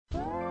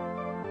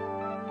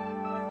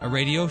a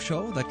radio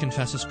show that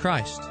confesses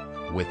Christ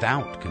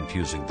without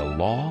confusing the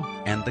law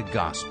and the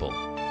gospel.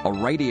 A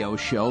radio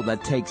show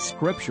that takes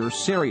Scripture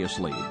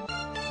seriously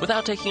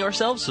without taking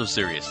ourselves so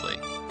seriously.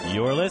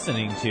 You're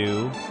listening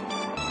to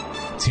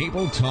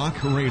Table Talk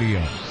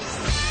Radio.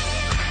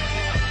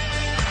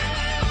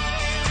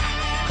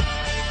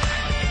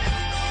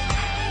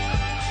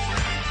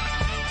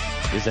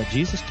 Is that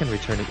Jesus can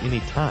return at any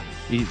time.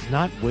 He's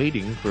not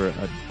waiting for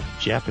a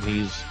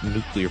Japanese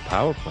nuclear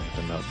power plant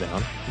to melt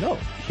down. No,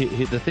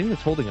 the thing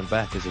that's holding him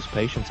back is his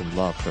patience and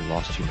love for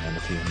lost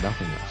humanity and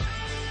nothing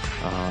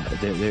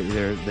else.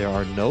 There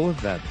are no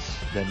events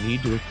that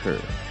need to occur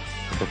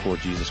before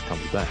Jesus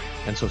comes back.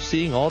 And so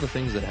seeing all the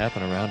things that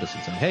happen around us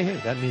and saying, hey,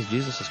 that means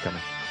Jesus is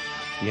coming.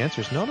 The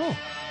answer is no,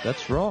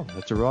 that's wrong.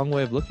 That's a wrong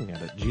way of looking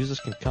at it. Jesus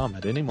can come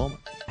at any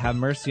moment. Have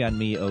mercy on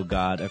me, O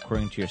God,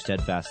 according to your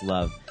steadfast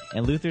love.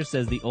 And Luther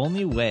says the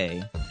only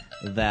way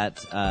that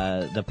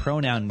the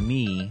pronoun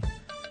me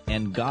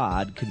and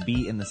God could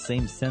be in the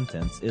same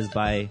sentence is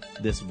by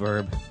this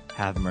verb,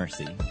 have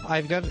mercy.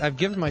 I've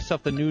given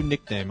myself the new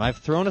nickname. I've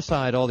thrown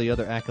aside all the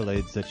other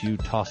accolades that you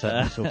toss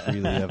at me so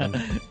freely, Evan.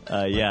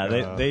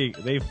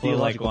 They feel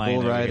like wine.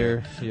 Bull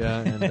rider.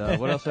 Yeah, and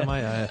what else am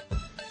I? I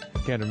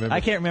can't remember. I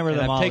can't remember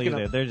them all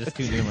either. Up. They're just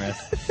too numerous.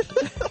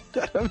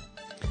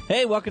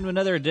 Hey, welcome to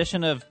another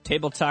edition of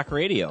Table Talk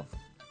Radio.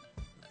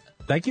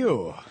 Thank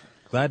you.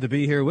 Glad to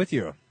be here with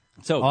you.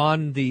 So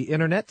on the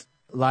internet,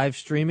 live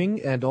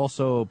streaming, and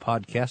also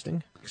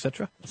podcasting,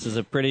 etc. This is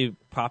a pretty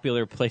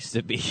popular place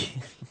to be.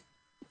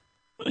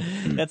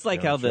 That's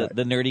like how the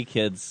nerdy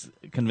kids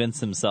convince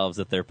themselves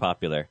that they're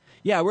popular.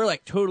 Yeah, we're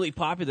like totally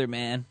popular,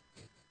 man.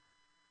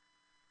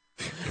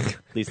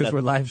 Because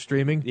we're live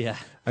streaming? Yeah.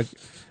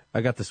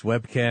 I got this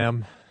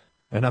webcam,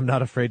 and I'm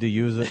not afraid to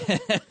use it.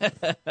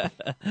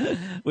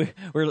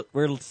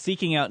 We're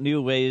seeking out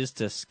new ways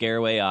to scare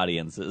away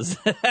audiences.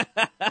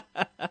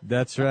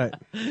 That's right.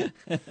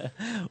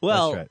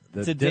 Well,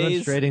 that's right.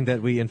 Demonstrating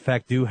that we, in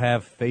fact, do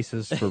have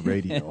faces for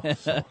radio.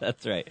 So.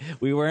 That's right.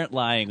 We weren't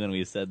lying when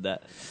we said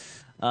that.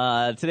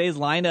 Today's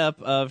lineup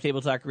of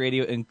Table Talk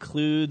Radio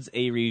includes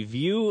a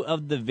review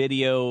of the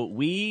video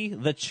We,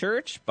 the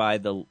Church by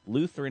the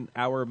Lutheran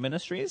Hour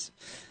Ministries.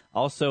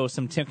 Also,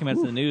 some Tim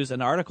comments in the news,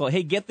 an article.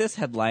 Hey, get this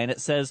headline.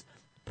 It says,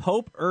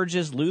 Pope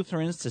urges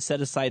Lutherans to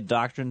set aside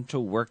doctrine to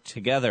work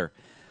together.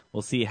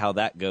 We'll see how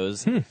that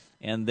goes.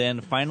 And then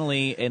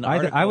finally, an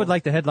article. I would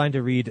like the headline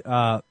to read,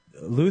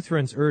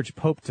 Lutherans urge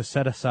Pope to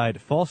set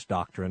aside false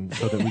doctrine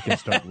so that we can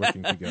start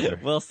working together.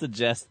 We'll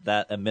suggest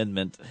that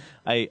amendment.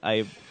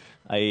 I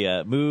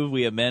move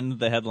we amend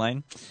the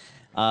headline.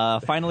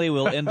 Finally,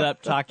 we'll end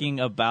up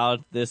talking about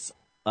this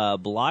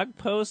blog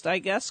post, I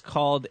guess,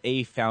 called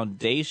A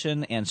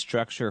Foundation and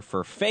Structure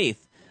for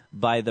Faith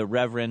by the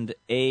Reverend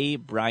A.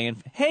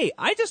 Brian. Hey,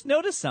 I just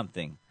noticed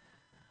something.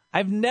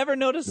 I've never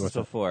noticed this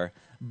before.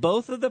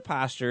 Both of the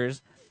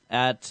pastors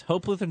at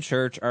Hope Lutheran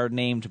Church are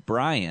named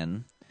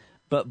Brian,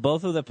 but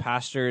both of the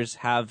pastors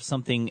have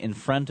something in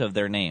front of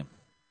their name.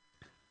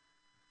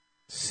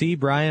 C.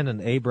 Brian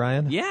and A.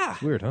 Brian? Yeah.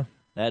 It's weird, huh?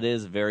 That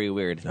is very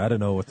weird. I don't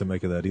know what to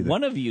make of that either.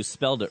 One of you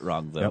spelled it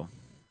wrong, though.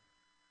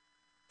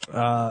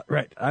 Yep.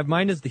 Right.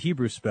 Mine is the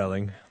Hebrew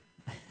spelling.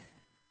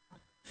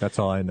 That's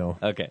all I know.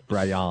 Okay.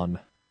 Brian.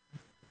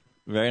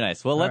 Very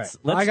nice. Well, let's.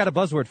 I got a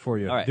buzzword for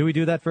you. All right. Do we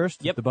do that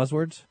first? Yep. The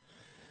buzzwords?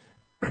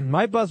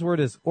 My buzzword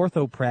is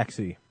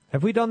orthopraxy.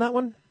 Have we done that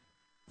one?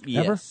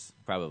 Yes,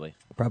 ever?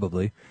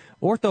 Probably.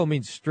 Ortho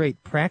means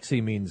straight.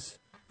 Praxy means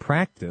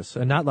practice.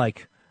 And not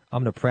like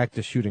I'm going to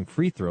practice shooting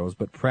free throws,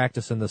 but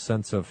practice in the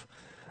sense of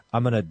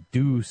I'm going to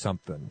do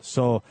something.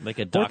 So like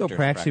a doctor's orthopraxy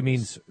practice.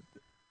 means...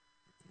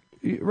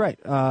 Right.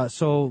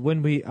 So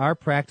when our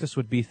practice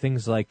would be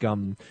things like,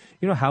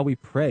 how we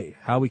pray,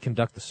 how we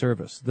conduct the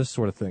service, this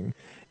sort of thing.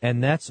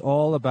 And that's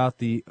all about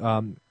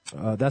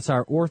that's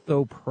our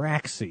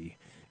orthopraxy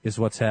is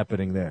what's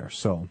happening there.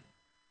 So.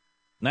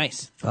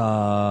 Nice.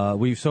 So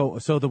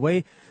the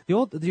way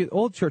the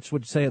old church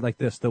would say it like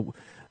this: the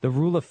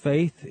rule of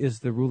faith is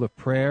the rule of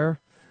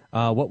prayer.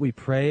 What we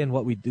pray and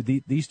what we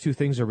do, these two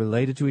things are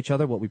related to each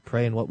other. What we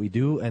pray and what we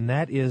do, and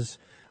that is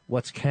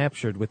what's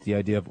captured with the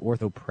idea of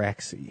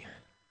orthopraxy.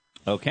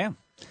 Okay.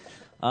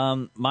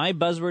 My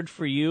buzzword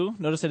for you.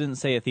 Notice I didn't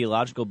say a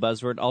theological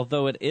buzzword,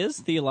 although it is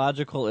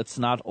theological. It's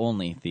not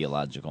only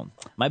theological.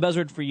 My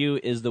buzzword for you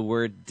is the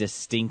word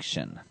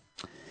distinction.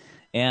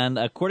 And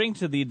according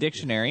to the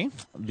dictionary,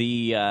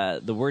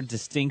 the word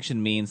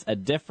distinction means a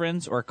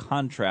difference or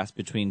contrast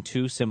between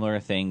two similar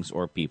things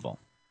or people.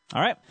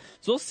 All right,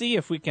 so we'll see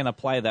if we can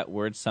apply that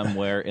word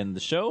somewhere in the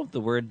show,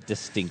 the word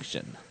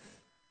distinction.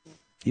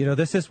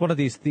 This is one of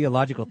these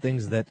theological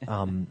things that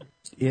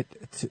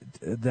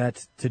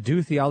that to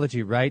do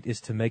theology right is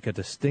to make a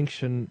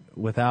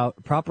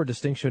proper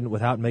distinction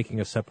without making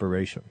a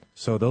separation.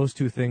 So those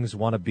two things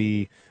want to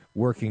be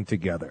working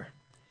together.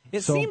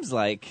 It seems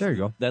like there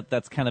you go.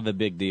 That's kind of a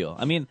big deal.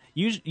 I mean,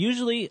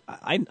 usually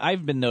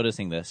I've been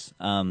noticing this.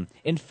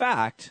 In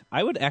fact,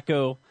 I would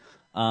echo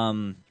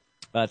Tom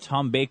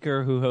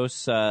Baker, who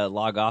hosts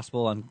Law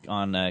Gospel on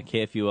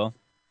KFUO.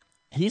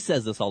 he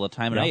says this all the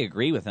time, and I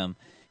agree with him.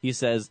 He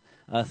says,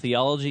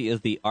 theology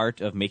is the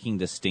art of making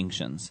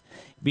distinctions.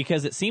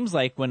 Because it seems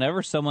like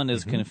whenever someone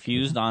is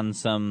confused on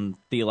some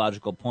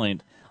theological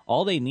point,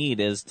 all they need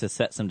is to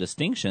set some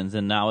distinctions,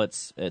 and now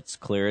it's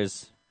clear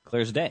as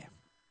day.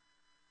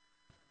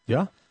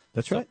 Yeah,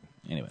 that's right.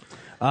 Anyway.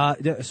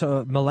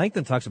 So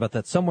Melanchthon talks about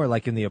that somewhere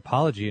like in the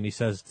Apology, and he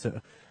says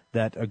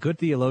that a good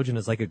theologian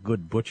is like a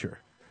good butcher.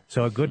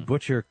 So a good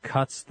butcher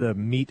cuts the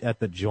meat at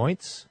the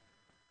joints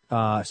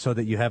so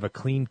that you have a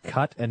clean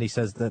cut, and he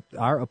says that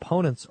our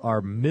opponents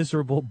are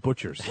miserable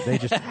butchers. They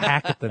just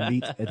hack at the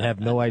meat and have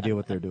no idea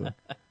what they're doing.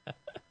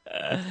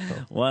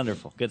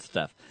 Wonderful. Good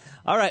stuff.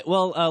 All right,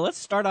 well, let's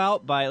start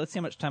out by, let's see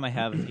how much time I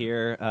have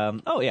here.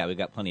 We've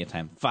got plenty of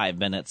time. 5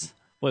 minutes.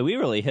 Boy, we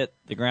really hit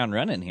the ground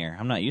running here.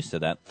 I'm not used to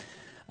that.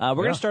 We're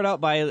going to start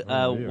out by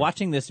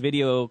watching this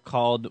video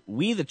called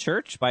We the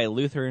Church by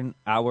Lutheran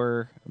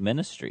Hour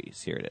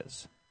Ministries. Here it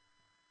is.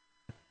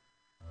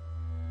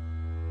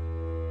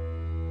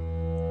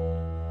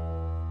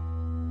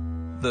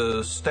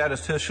 The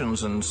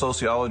statisticians and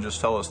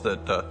sociologists tell us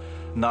that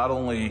not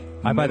only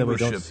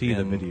membership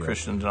in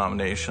Christian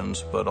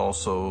denominations, but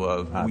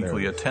also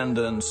weekly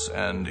attendance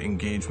and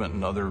engagement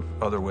in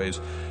other ways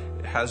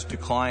has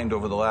declined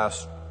over the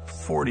last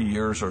 40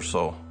 years or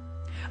so.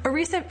 A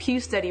recent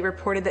Pew study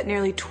reported that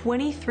nearly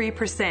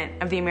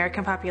 23% of the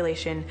American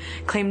population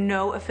claim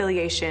no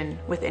affiliation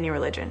with any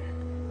religion.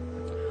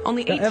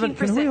 Only 18% Evan,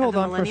 can we hold of the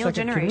on for a millennial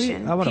second?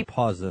 generation. I want to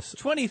pause this.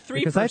 23%.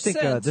 Because I think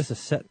this is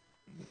set.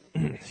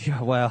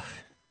 Yeah, well,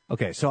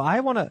 okay. So I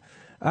want to.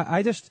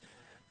 I'm just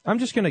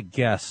going to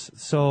guess.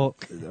 So,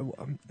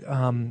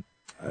 in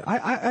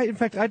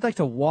fact, I'd like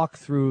to walk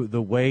through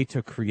the way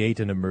to create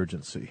an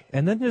emergency,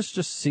 and then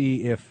just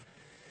see if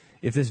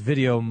this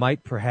video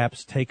might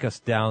perhaps take us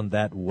down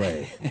that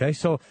way. Okay.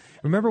 So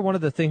remember one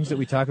of the things that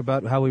we talk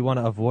about, how we want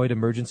to avoid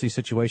emergency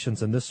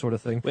situations and this sort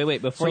of thing.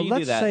 Wait. Before so you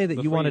let's do that, say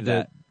that you wanted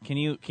to. Can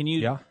you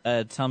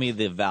tell me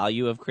the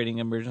value of creating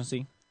an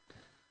emergency?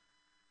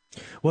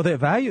 Well,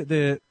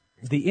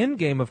 the end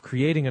game of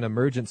creating an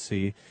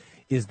emergency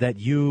is that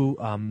you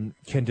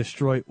can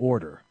destroy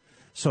order.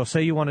 So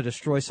say you want to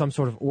destroy some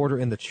sort of order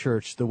in the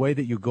church, the way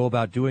that you go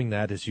about doing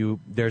that is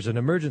there's an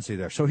emergency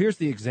there. So here's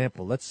the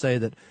example. Let's say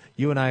that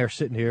you and I are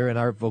sitting here and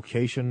our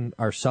vocation,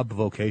 our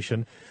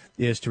sub-vocation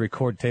is to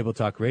record Table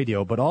Talk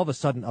Radio, but all of a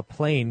sudden a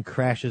plane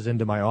crashes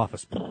into my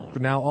office.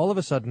 Now all of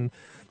a sudden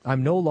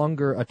I'm no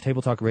longer a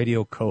Table Talk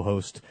Radio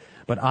co-host,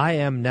 but I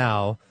am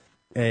now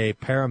a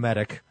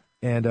paramedic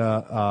and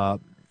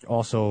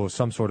also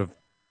some sort of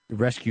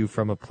rescue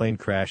from a plane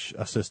crash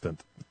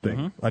assistant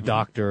thing, a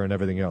doctor and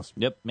everything else.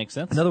 Yep, makes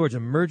sense. In other words,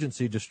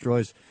 emergency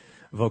destroys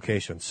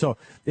vocation. So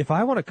if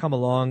I want to come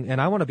along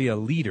and I want to be a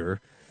leader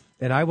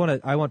and I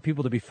want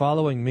people to be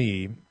following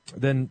me,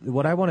 then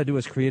what I want to do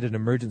is create an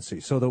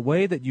emergency. So the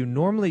way that you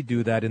normally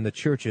do that in the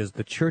church is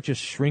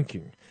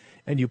shrinking.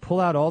 And you pull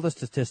out all the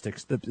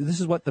statistics.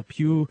 This is what the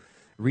Pew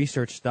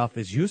research stuff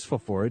is useful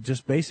for. It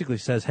just basically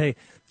says, hey,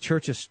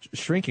 church is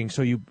shrinking.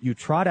 So you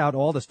trot out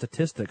all the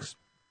statistics.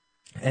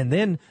 And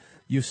then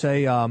you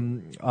say,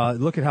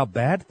 look at how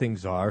bad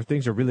things are.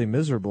 Things are really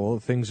miserable.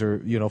 Things are,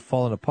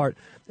 falling apart.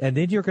 And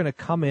then you're going to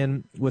come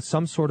in with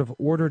some sort of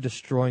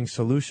order-destroying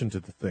solution to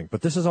the thing.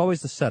 But this is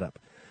always the setup.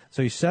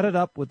 So you set it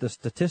up with the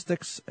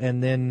statistics,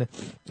 and then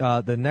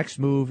the next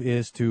move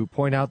is to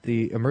point out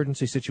the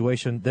emergency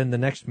situation. Then the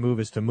next move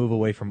is to move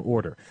away from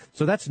order.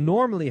 So that's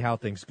normally how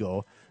things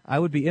go. I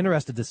would be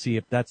interested to see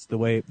if that's the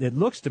way it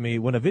looks to me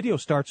when a video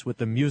starts with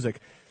the music.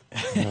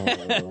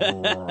 According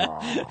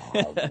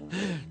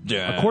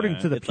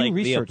to the it's Pew like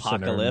Research the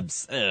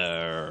apocalypse.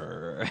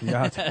 That's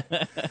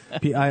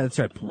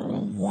right.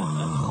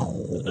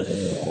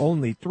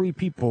 Only 3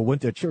 people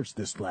went to church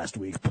this last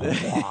week.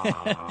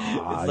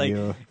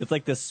 It's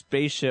like the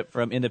spaceship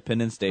from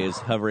Independence Day is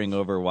hovering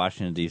over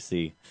Washington,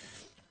 D.C.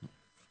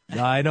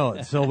 I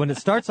know. So when it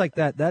starts like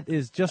that, that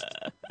is just...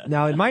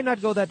 Now, it might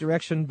not go that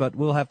direction, but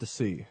we'll have to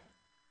see.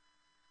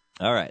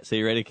 All right. So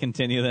you ready to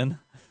continue then?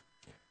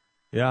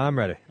 Yeah, I'm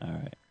ready. All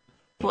right.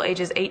 People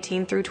ages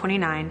 18 through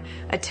 29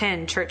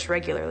 attend church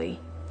regularly.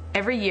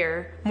 Every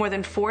year, more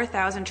than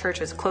 4,000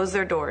 churches close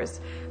their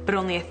doors, but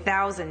only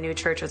 1,000 new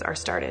churches are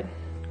started.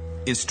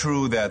 It's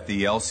true that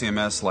the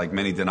LCMS, like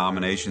many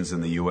denominations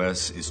in the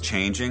U.S., is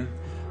changing.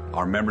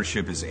 Our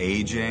membership is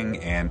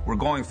aging, and we're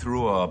going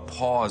through a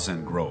pause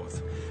in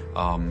growth.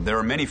 There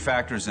are many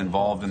factors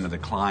involved in the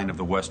decline of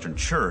the Western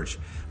Church,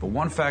 but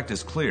one fact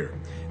is clear.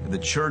 The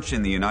church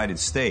in the United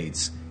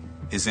States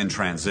is in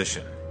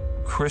transition.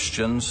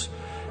 Christians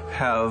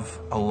have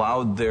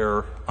allowed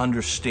their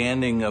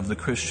understanding of the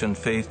Christian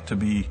faith to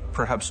be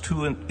perhaps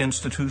too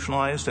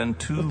institutionalized and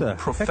too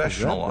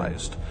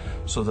professionalized,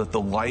 so that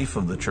the life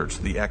of the church,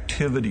 the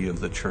activity of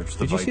the church,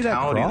 the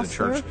vitality of the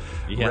church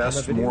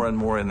rests more and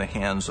more in the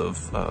hands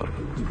of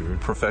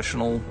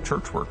professional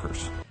church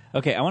workers.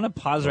 Okay, I want to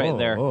pause right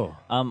there.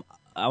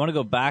 I want to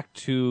go back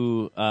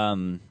to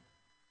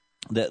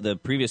the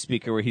previous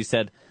speaker where he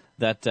said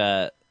that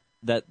that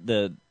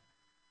the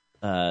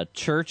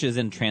church is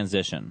in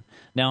transition.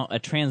 Now, a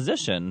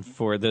transition,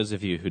 for those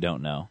of you who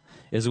don't know,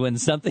 is when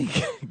something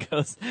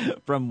goes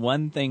from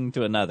one thing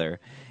to another.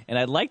 And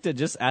I'd like to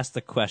just ask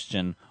the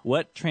question,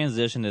 what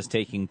transition is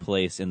taking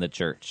place in the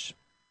church?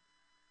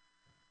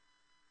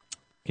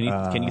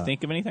 Can you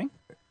think of anything?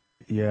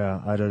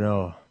 Yeah, I don't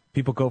know.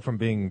 People go from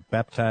being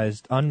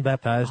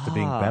unbaptized to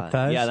being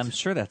baptized? Yeah, I'm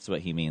sure that's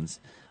what he means.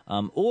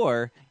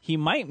 Or he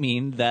might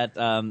mean that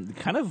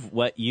kind of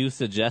what you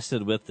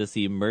suggested with this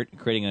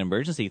creating an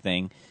emergency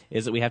thing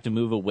is that we have to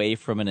move away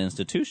from an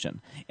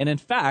institution. And in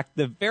fact,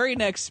 the very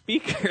next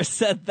speaker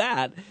said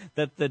that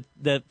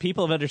the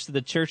people have understood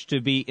the church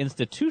to be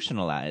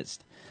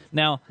institutionalized.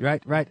 Now,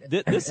 right.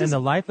 And the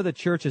life of the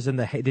church is in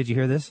the. Did you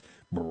hear this?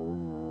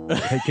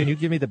 Hey, can you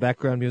give me the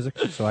background music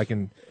so I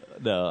can?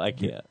 No, I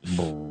can't.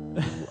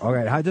 All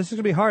right, this is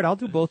gonna be hard. I'll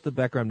do both the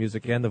background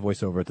music and the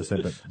voiceover at the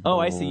same time. Oh,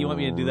 I see. You want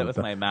me to do that with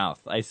my mouth?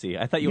 I see.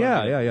 I thought you.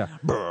 Yeah.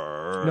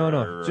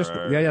 No. Just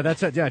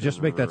that's it. Yeah,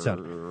 just make that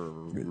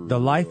sound. The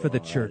life of the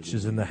church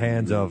is in the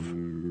hands of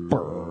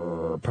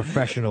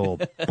professional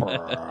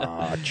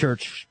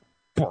church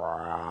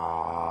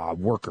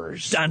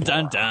workers. Dun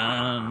dun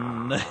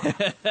dun.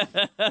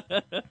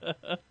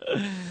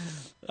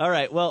 All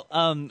right. Well,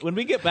 when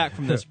we get back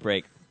from this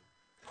break,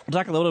 we'll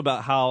talk a little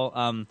about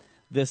how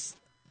this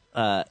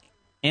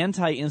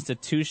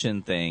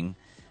anti-institution thing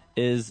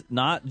is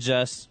not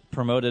just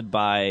promoted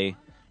by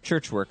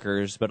church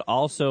workers, but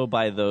also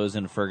by those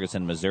in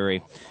Ferguson,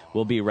 Missouri.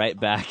 We'll be right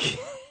back,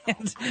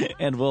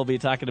 and we'll be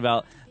talking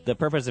about the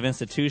purpose of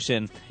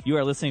institution. You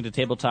are listening to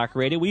Table Talk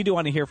Radio. We do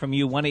want to hear from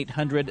you.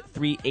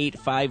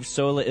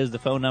 1-800-385-SOLA is the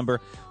phone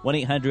number.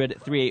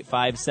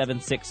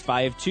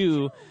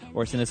 1-800-385-7652,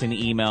 or send us an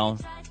email,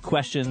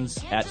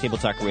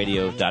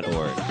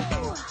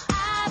 questions@tabletalkradio.org.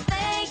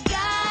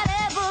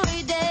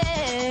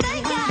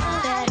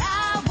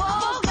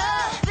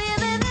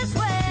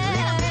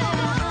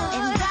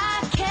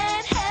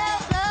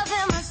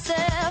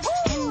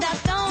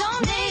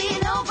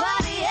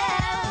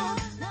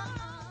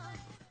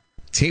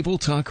 Table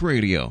Talk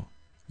Radio.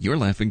 You're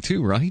laughing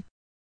too, right?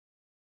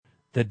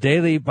 The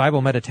daily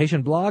Bible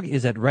meditation blog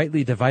is at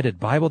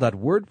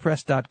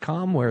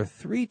rightlydividedbible.wordpress.com, where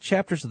 3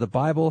 chapters of the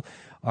Bible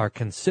are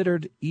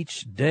considered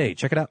each day.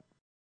 Check it out.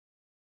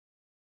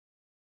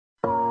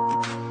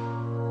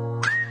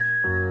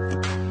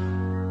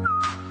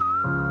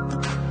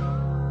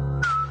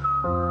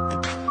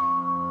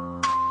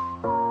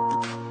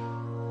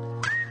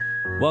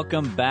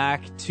 Welcome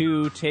back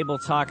to Table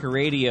Talk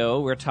Radio.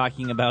 We're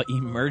talking about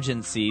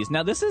emergencies.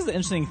 Now, this is the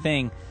interesting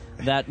thing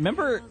that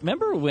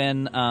remember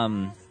when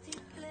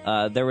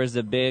there was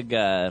a big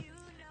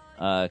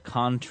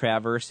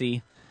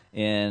controversy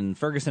in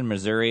Ferguson,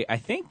 Missouri. I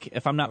think,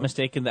 if I'm not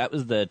mistaken, that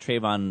was the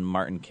Trayvon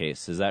Martin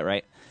case. Is that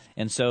right?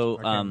 And so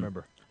I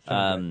can't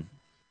remember.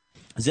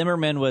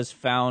 Zimmerman was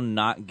found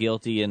not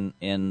guilty in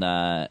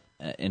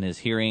his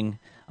hearing.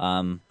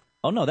 Oh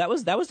no, that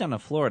was down in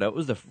Florida.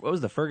 What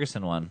was the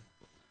Ferguson one?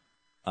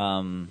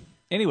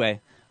 Anyway,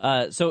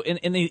 so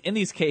in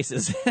these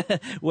cases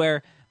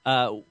where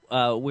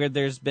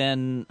there's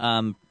been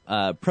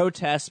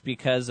protests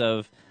because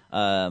of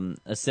a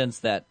sense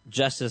that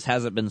justice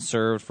hasn't been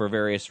served for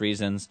various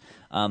reasons,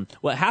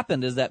 what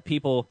happened is that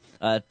people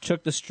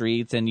took the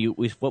streets, and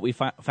what we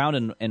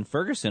found in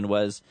Ferguson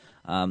was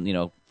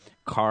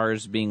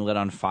cars being lit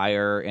on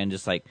fire, and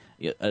just like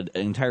an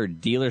entire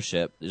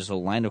dealership, just a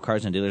line of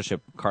cars in a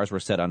dealership, cars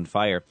were set on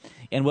fire.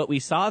 And what we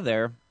saw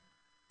there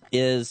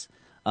is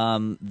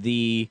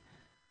the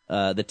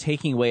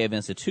taking away of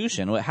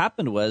institution. What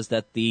happened was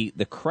that the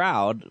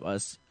crowd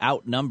was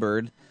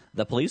outnumbered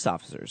the police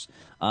officers,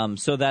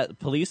 so that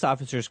police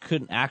officers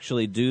couldn't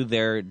actually do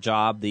their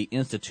job, the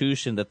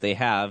institution that they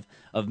have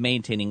of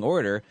maintaining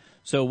order.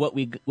 So what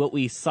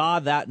we saw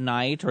that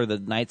night, or the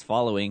nights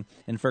following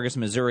in Ferguson,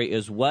 Missouri,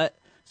 is what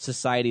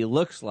society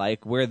looks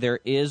like where there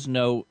is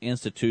no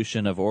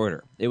institution of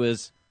order. It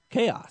was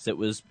chaos. It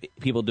was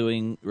people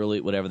doing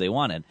really whatever they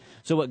wanted.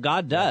 So what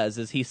God does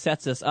is he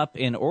sets us up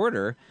in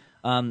order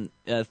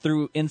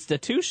through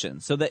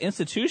institutions. So the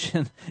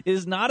institution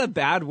is not a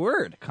bad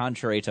word,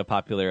 contrary to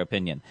popular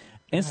opinion.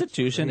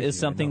 Institution is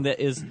something that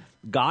is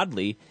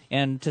godly,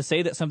 and to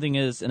say that something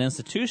is an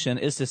institution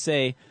is to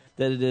say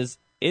that it is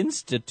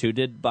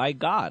instituted by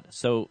God.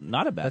 So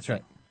not a bad thing.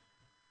 Right.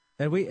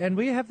 And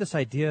we have this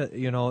idea,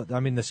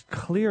 this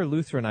clear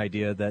Lutheran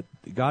idea that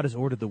God has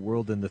ordered the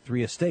world in the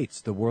 3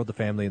 estates: the world, the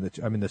family,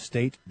 and the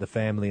state, the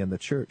family, and the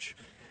church.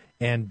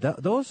 And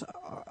those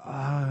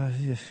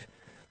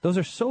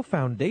are so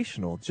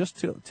foundational just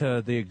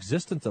to the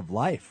existence of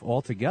life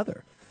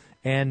altogether.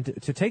 And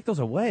to take those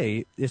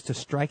away is to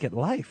strike at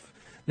life.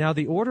 Now,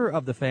 the order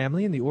of the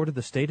family and the order of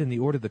the state and the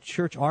order of the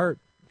church are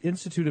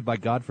instituted by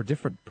God for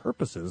different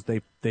purposes.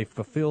 They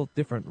fulfill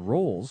different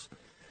roles.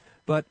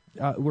 But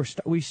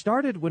we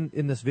started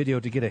in this video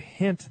to get a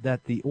hint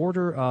that the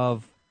order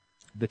of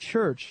the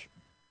church,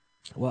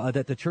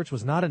 that the church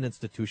was not an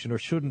institution or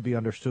shouldn't be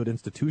understood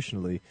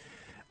institutionally,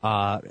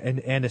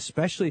 and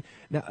especially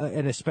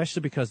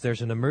because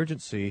there's an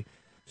emergency.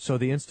 So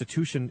the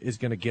institution is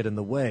going to get in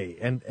the way.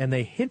 And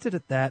they hinted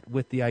at that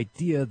with the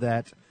idea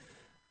that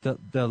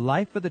the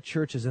life of the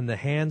church is in the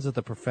hands of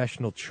the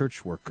professional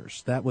church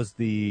workers. That was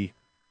the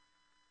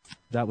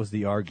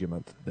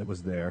argument that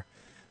was there.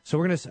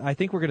 So I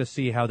think we're going to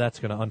see how that's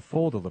going to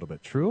unfold a little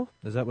bit. True?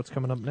 Is that what's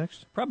coming up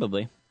next?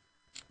 Probably.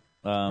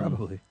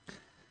 Probably.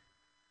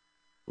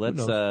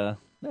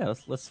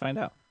 Let's find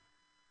out.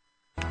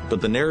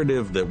 But the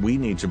narrative that we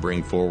need to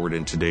bring forward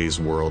in today's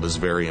world is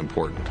very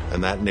important.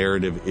 And that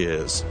narrative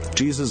is,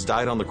 Jesus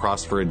died on the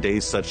cross for a day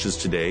such as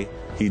today.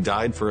 He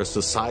died for a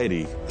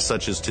society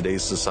such as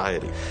today's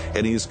society.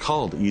 And he's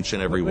called each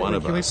and every one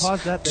of us can we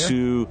pause that there?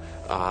 to...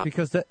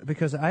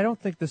 Because I don't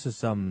think this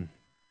is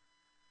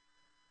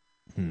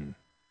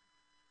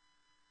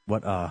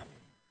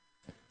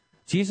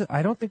Jesus,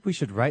 I don't think we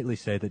should rightly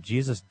say that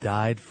Jesus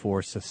died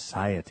for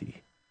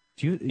society.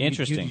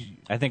 Interesting.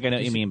 I think I know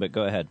what you mean, but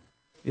go ahead.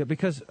 Yeah,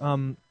 because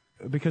when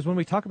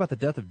we talk about the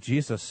death of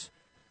Jesus,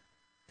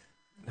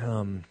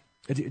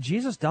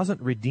 Jesus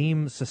doesn't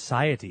redeem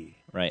society.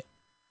 Right.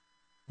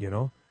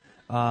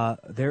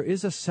 There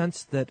is a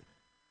sense that,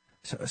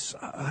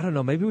 I don't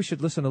know, maybe we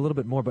should listen a little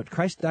bit more, but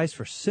Christ dies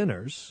for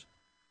sinners.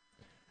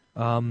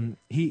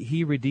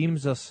 He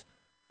redeems us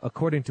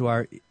according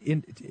to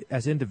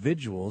as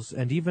individuals,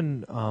 and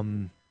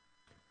even,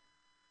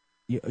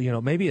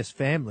 maybe as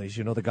families.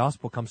 The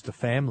gospel comes to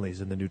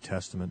families in the New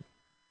Testament.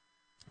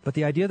 But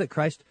the idea that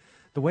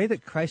the way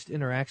that Christ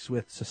interacts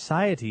with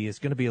society is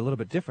going to be a little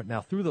bit different.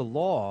 Now, through the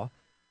law,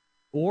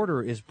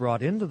 order is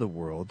brought into the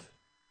world,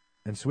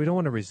 and so we don't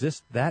want to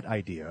resist that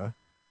idea.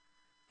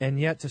 And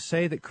yet to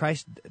say that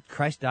Christ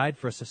died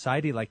for a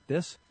society like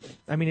this,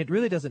 I mean, it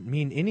really doesn't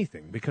mean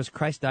anything, because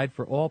Christ died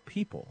for all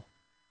people.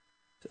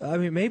 I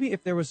mean, maybe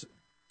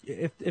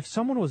if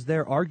someone was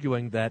there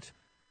arguing that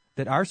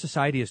our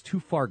society is too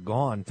far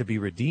gone to be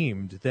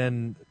redeemed,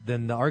 then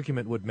the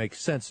argument would make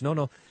sense.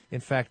 No.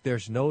 In fact,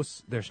 there's no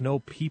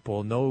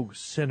people, no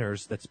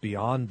sinners that's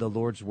beyond the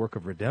Lord's work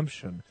of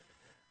redemption.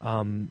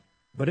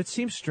 But it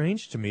seems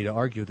strange to me to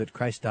argue that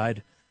Christ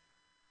died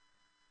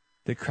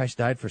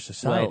for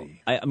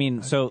society.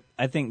 Well,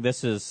 I think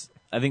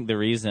the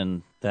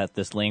reason that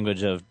this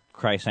language of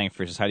Christ dying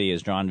for society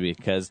is drawn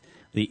because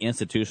the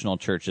institutional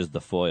church is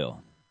the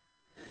foil.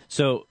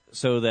 So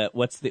that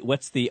what's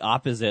the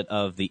opposite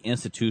of the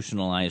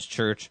institutionalized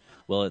church?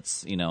 Well,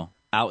 it's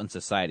out in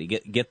society.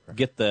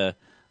 Get the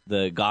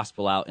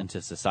gospel out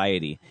into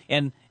society.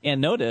 And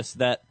notice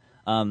that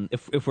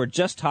if we're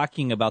just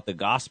talking about the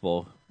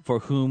gospel,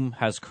 for whom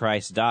has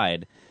Christ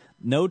died,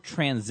 no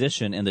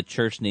transition in the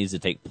church needs to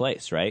take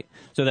place, right?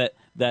 So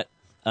that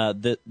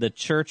the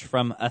church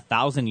from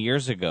 1,000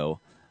 years ago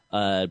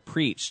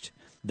preached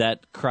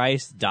that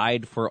Christ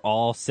died for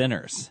all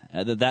sinners.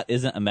 That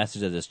isn't a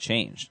message that has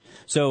changed.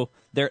 So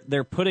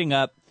they're putting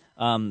up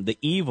the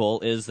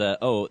evil is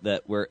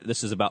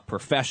this is about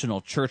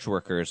professional church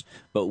workers,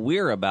 but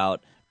we're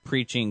about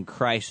preaching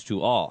Christ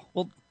to all.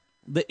 Well,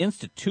 the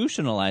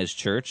institutionalized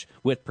church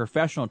with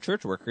professional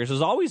church workers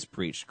has always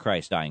preached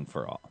Christ dying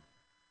for all.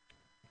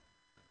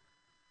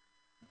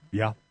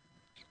 Yeah.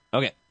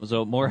 Okay.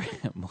 So more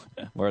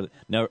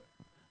no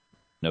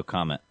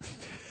comment.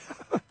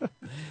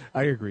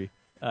 I agree.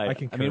 I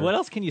concur. I mean, what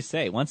else can you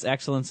say? Once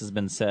excellence has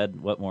been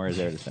said, what more is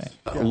there to say?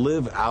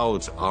 Live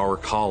out our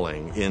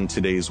calling in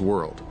today's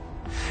world.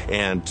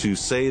 And to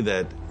say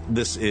that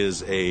this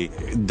is a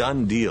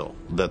done deal,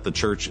 that the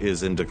church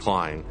is in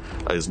decline,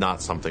 is not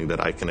something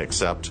that I can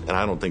accept, and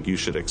I don't think you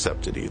should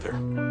accept it either.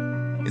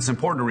 It's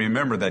important to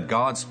remember that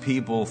God's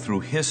people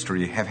through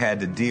history have had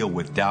to deal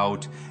with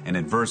doubt and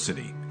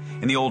adversity.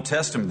 In the Old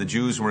Testament, the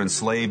Jews were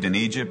enslaved in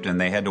Egypt, and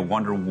they had to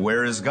wonder,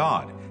 where is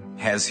God?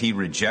 Has he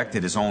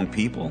rejected his own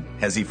people?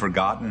 Has he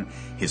forgotten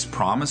his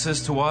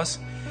promises to us?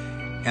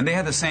 And they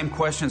had the same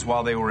questions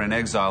while they were in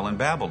exile in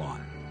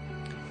Babylon.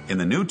 In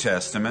the New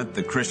Testament,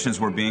 the Christians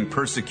were being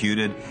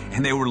persecuted,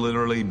 and they were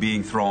literally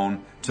being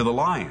thrown to the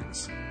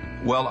lions.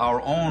 Well,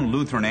 our own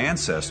Lutheran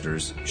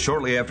ancestors,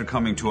 shortly after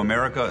coming to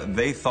America,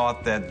 they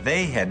thought that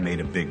they had made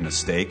a big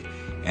mistake,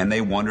 and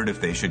they wondered if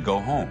they should go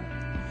home.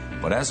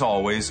 But as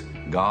always,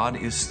 God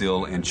is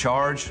still in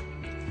charge,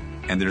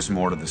 and there's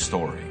more to the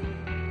story.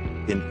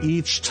 In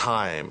each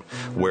time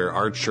where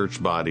our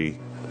church body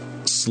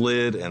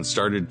slid and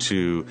started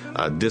to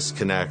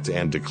disconnect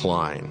and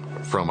decline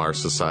from our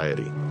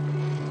society,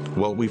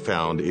 what we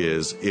found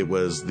is it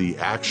was the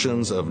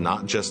actions of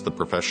not just the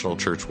professional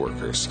church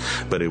workers,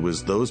 but it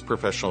was those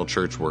professional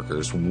church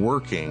workers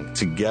working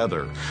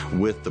together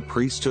with the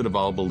priesthood of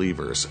all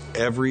believers,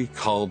 every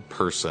called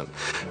person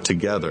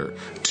together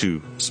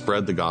to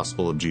spread the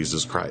gospel of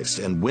Jesus Christ.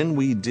 And when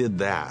we did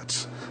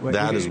that,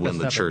 that is when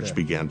the church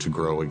began to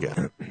grow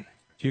again.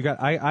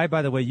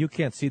 By the way, you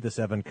can't see this,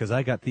 Evan, because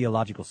I got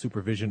theological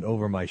supervision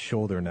over my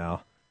shoulder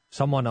now.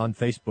 Someone on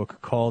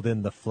Facebook called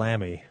in the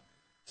Flammy,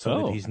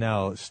 so that he's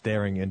now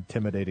staring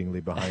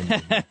intimidatingly behind me.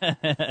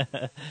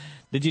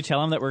 Did you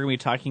tell him that we're going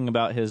to be talking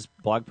about his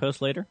blog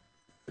post later?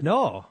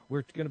 No,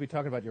 we're going to be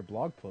talking about your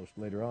blog post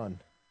later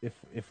on,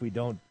 if we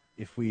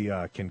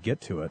can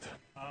get to it.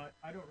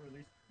 I don't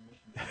release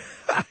permission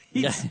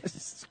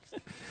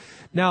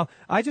Now,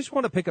 I just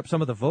want to pick up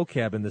some of the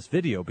vocab in this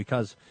video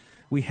because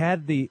we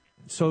have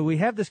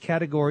this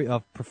category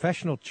of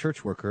professional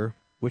church worker,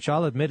 which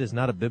I'll admit is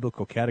not a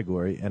biblical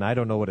category, and I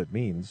don't know what it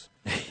means.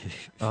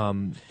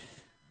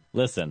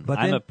 Listen,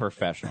 I'm a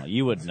professional.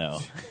 You would know.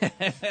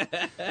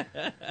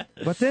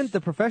 But then the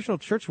professional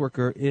church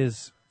worker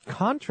is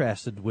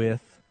contrasted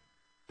with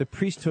the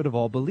priesthood of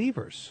all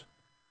believers.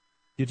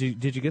 Did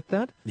you get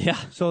that? Yeah.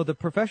 So the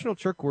professional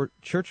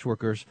church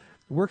workers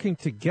working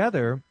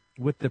together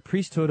with the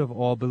priesthood of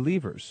all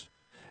believers.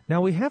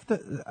 Now we have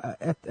to,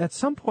 at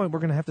some point, we're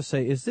going to have to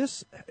say, is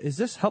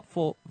this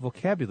helpful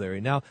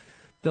vocabulary? Now,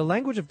 the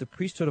language of the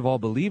priesthood of all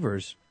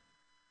believers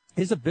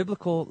is a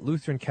biblical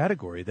Lutheran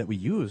category that we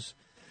use,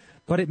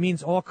 but it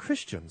means all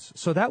Christians.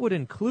 So that would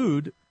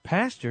include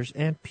pastors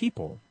and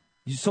people.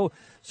 So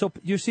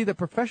you see that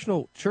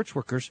professional church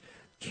workers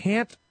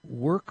can't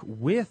work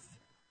with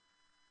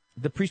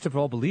the priesthood of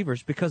all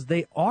believers because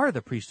they are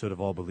the priesthood of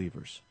all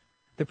believers.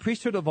 The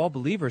priesthood of all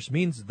believers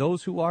means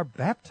those who are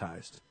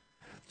baptized.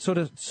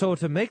 So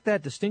to make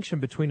that distinction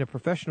between a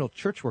professional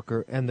church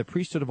worker and the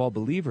priesthood of all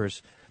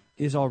believers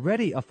is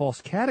already a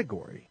false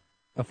category,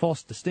 a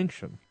false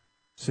distinction.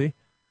 See?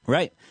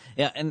 Right.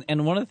 Yeah,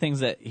 and one of the things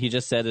that he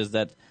just said is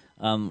that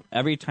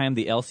every time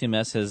the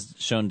LCMS has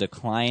shown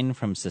decline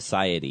from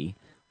society,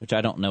 which I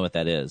don't know what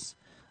that is,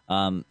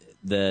 it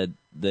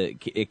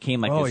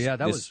came like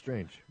that was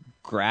strange.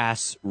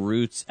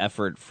 Grassroots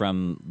effort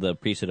from the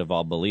priesthood of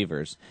all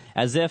believers,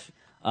 as if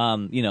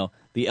the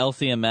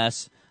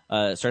LCMS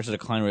starts to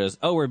decline. Where it is,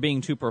 we're being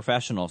too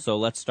professional, so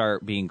let's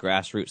start being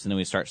grassroots, and then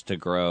we start to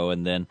grow,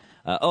 and then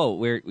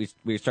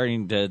we're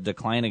starting to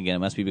decline again. It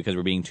must be because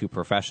we're being too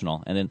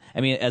professional, and then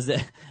as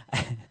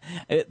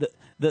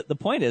the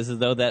point is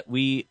though that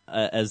we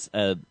as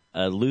a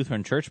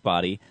Lutheran church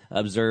body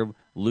observe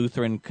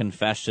Lutheran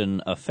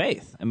confession of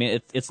faith. I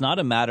mean, it's not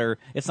a matter.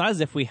 It's not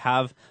as if we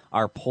have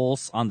our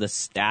pulse on the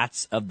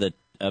stats of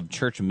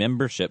church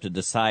membership to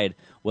decide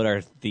what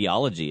our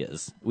theology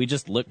is. We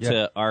just look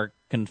to our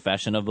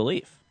confession of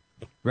belief.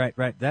 Right.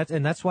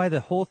 That's why the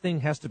whole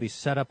thing has to be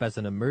set up as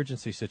an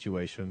emergency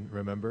situation.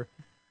 Remember,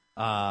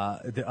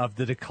 of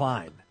the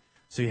decline.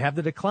 So you have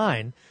the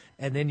decline,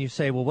 and then you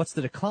say, well, what's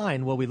the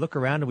decline? Well, we look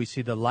around and we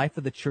see the life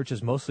of the church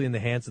is mostly in the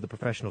hands of the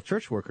professional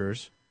church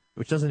workers,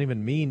 which doesn't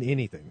even mean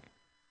anything.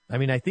 I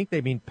mean, I think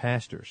they mean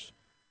pastors,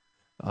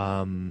 but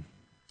I'm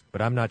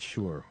not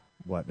sure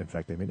what, in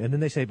fact, they mean. And then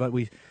they say, but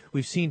we've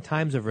seen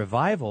times of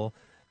revival,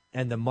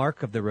 and the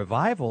mark of the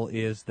revival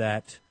is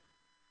that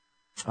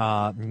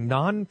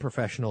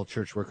non-professional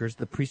church workers,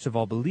 the priest of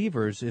all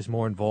believers, is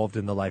more involved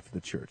in the life of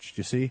the church. Do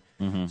you see?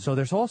 Mm-hmm. So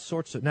there's all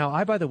sorts of... Now,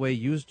 I, by the way,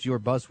 used your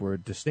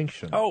buzzword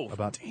distinction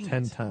about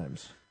 10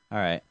 times. All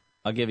right.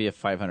 I'll give you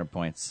 500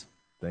 points.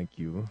 Thank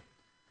you.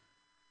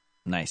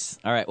 Nice.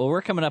 All right. Well,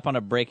 we're coming up on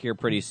a break here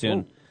pretty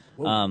soon.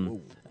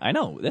 Whoa. I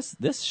know.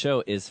 This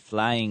show is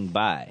flying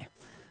by.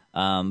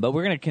 But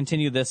we're going to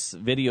continue this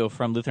video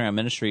from Lutheran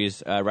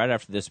Ministries right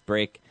after this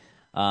break.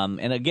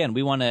 And again,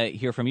 we want to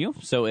hear from you.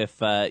 So if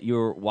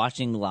you're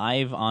watching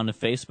live on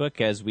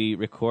Facebook as we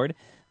record,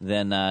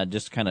 then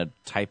just kind of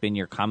type in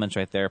your comments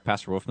right there.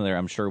 Pastor Wolfman there,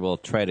 I'm sure we'll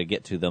try to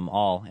get to them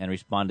all and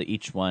respond to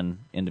each one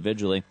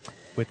individually.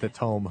 With the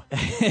tome.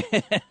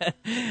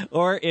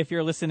 Or if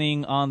you're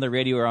listening on the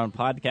radio or on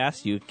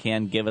podcast, you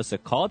can give us a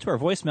call to our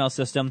voicemail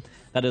system.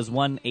 That is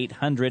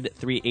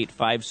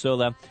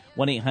 1-800-385-SOLA,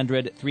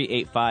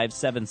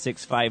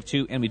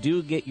 1-800-385-7652. And we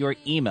do get your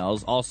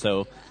emails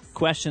also,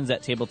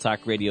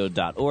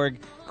 questions@tabletalkradio.org,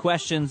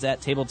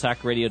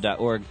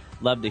 questions@tabletalkradio.org.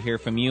 Love to hear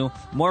from you.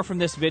 More from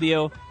this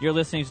video. You're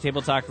listening to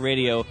Table Talk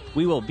Radio.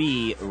 We will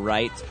be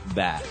right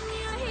back.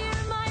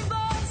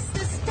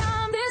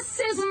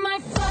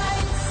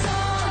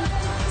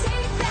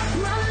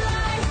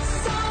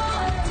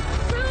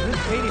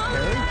 Katy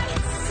Perry?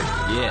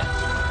 Yeah.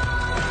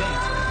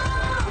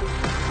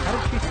 How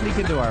did she sneak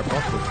into our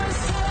bus with her?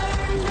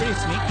 She's pretty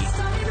sneaky.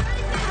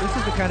 This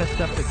is the kind of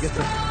stuff that gets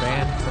us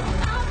banned from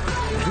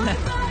YouTube.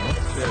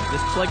 Sure,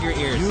 just plug your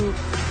ears.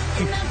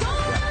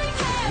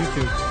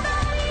 YouTube.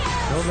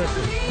 Don't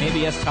listen.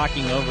 Maybe us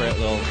talking over it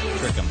will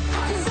trick them.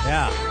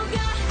 Yeah.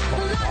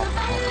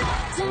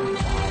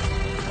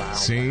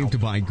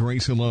 Saved by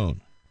grace alone,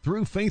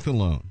 through faith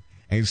alone,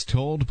 as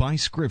told by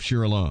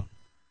Scripture alone.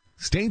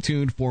 Stay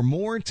tuned for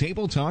more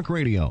Table Talk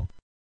Radio.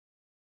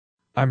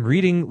 I'm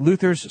reading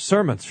Luther's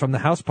sermons from the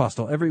House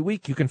Postil every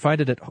week. You can find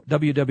it at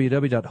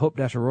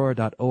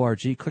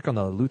www.hope-aurora.org. Click on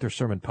the Luther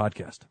Sermon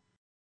Podcast.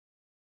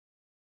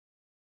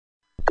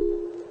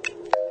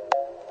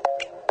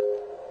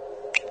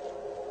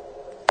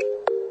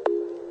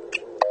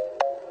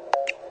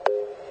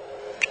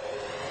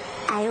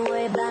 I ain't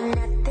worried about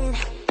nothing.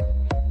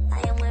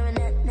 I am wearing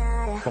a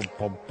nada.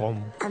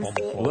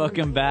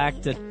 Welcome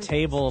back to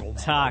Table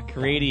Talk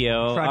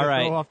Radio. Trying All to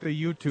right. throw off the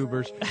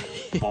YouTubers.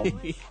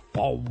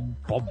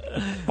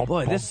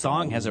 Boy, this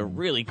song has a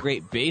really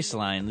great bass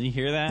line. Did you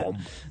hear that?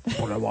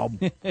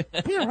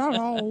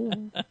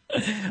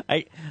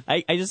 I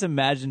just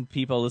imagine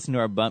people listening to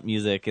our bump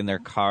music in their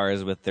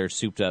cars with their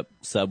souped up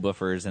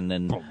subwoofers, and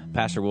then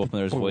Pastor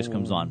Wolfmiller's voice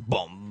comes on.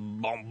 Boom,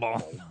 boom,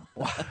 boom.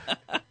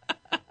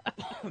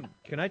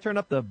 Can I turn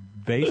up the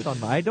bass on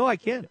my? I know I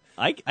can.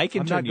 I can I'm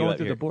turn not you going up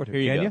through here. the board here.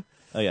 Here you Can go. you?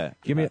 Oh yeah.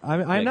 Give me.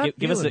 I'm not.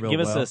 Give us feeling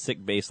real a well.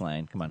 sick bass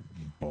line. Come on.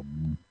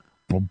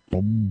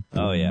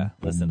 Oh yeah,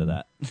 listen to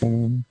that.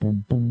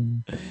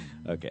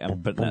 Okay,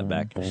 I'm putting that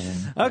back.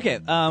 Okay,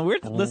 we're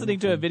listening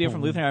to a video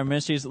from Lutheran Hour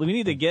Ministries. We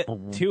need to get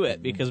to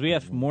it because we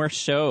have more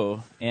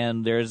show,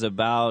 and there's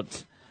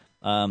about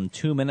 2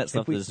 minutes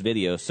left of this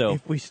video. So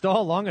if we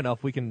stall long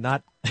enough, we can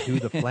not do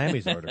the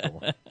Flammies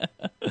article.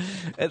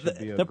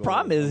 The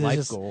problem is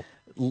just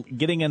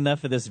getting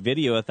enough of this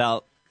video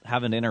without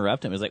having to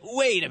interrupt him. It's like,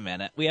 wait a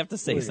minute, we have to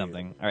say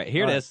something. All right,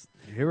 here it is.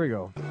 Here we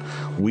go.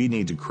 We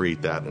need to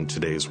create that in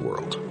today's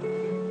world.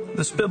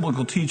 This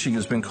biblical teaching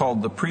has been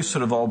called the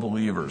priesthood of all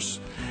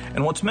believers.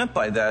 And what's meant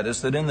by that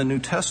is that in the New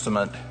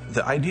Testament,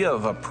 the idea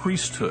of a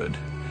priesthood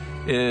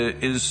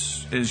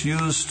is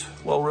used,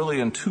 well, really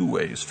in two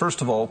ways.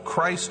 First of all,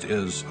 Christ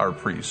is our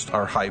priest,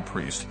 our high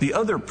priest. The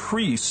other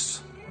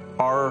priests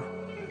are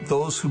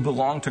those who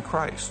belong to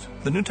Christ.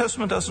 The New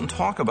Testament doesn't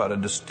talk about a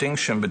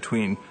distinction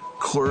between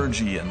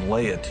clergy and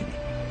laity.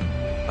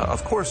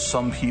 Of course,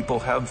 some people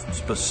have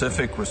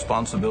specific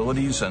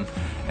responsibilities and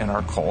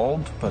are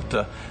called, but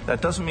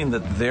that doesn't mean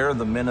that they're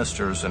the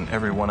ministers and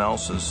everyone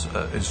else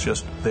is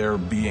just there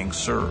being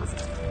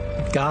served.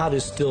 God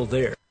is still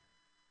there.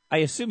 I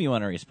assume you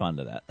want to respond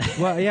to that.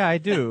 Well, yeah, I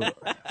do.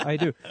 I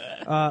do.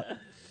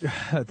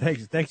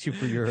 Thanks you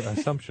for your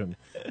assumption.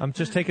 I'm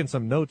just taking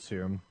some notes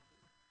here.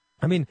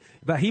 I mean,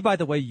 but he, by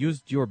the way,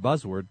 used your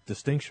buzzword,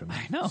 distinction.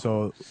 I know.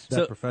 So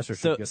that professor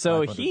should get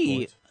 500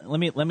 points.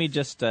 Let me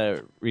just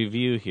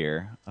review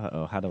here.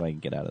 How do I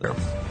get out of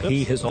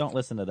this? Oops, don't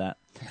listen to that.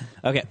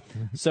 Okay,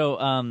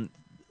 so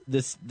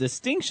this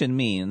distinction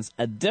means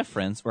a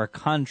difference or a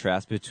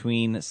contrast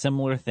between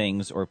similar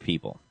things or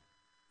people.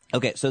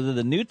 Okay, so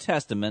the New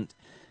Testament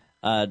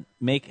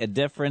make a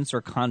difference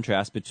or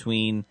contrast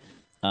between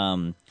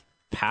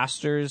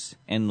pastors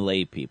and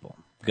lay people.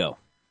 Go.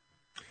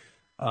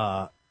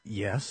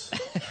 Yes.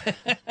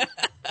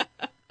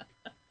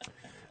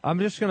 I'm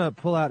just going to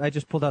pull out, I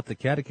just pulled out the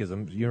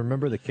catechism. You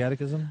remember the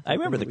catechism? I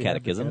remember the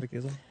catechism.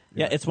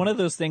 Yeah, it's one of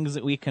those things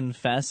that we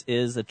confess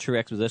is a true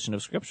exposition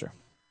of Scripture.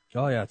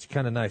 Oh, yeah, it's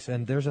kind of nice.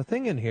 And there's a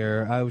thing in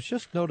here I was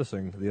just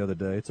noticing the other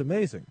day. It's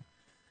amazing.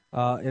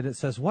 And it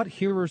says, what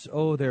hearers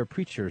owe their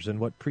preachers and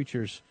what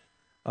preachers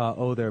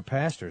owe their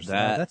pastors.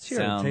 That here,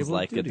 sounds table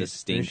like of a duties.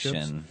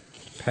 distinction.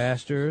 Bishops,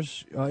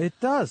 pastors. It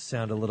does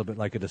sound a little bit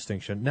like a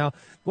distinction. Now,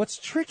 what's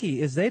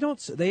tricky is he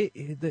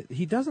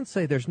doesn't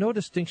say there's no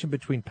distinction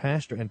between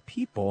pastor and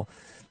people.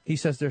 He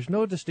says there's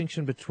no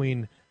distinction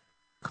between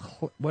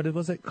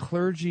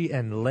clergy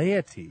and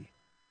laity,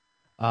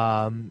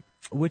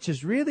 which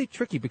is really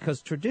tricky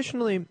because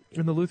traditionally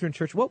in the Lutheran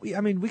Church,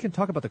 we can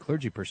talk about the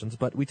clergy persons,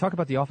 but we talk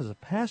about the office of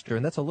pastor,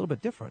 and that's a little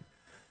bit different.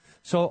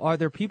 So are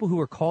there people who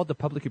are called to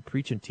publicly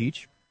preach and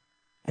teach?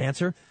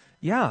 Answer,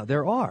 yeah,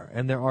 there are.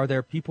 And are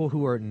there people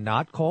who are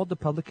not called to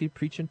publicly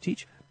preach and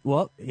teach?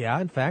 Well, yeah,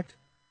 in fact,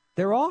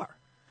 there are.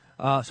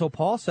 So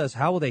Paul says,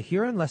 how will they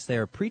hear unless they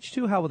are preached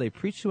to? How will they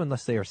preach to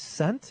unless they are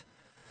sent?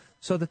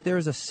 So that there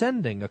is a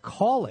sending, a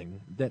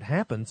calling that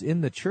happens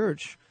in the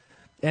church,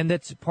 and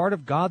that's part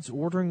of God's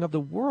ordering of the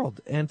world.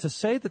 And to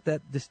say that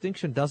that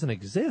distinction doesn't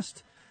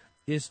exist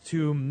is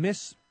to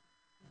miss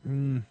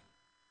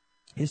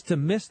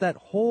that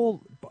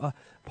whole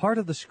part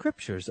of the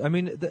Scriptures. I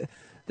mean,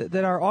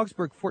 that our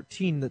Augsburg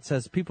 14 that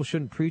says people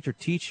shouldn't preach or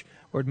teach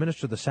or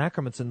administer the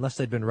sacraments unless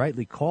they've been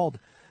rightly called,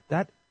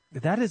 that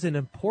is an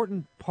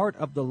important part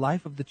of the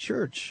life of the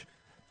church,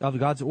 of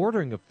God's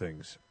ordering of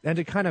things. And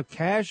to kind of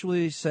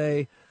casually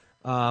say,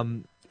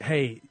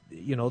 hey,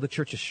 the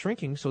church is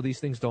shrinking, so these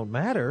things don't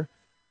matter,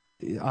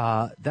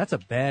 that's a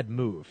bad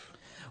move.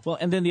 Well,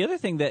 and then the other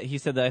thing that he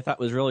said that I thought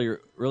was really,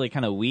 really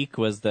kind of weak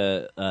was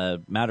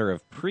the matter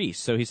of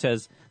priests. So he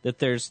says that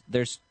there's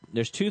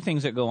two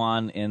things that go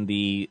on in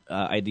the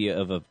idea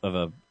of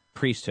a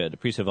priesthood, a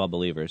priesthood of all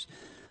believers.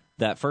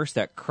 That first,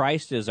 that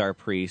Christ is our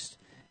priest,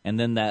 and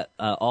then that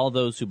all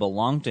those who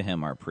belong to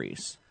him are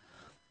priests.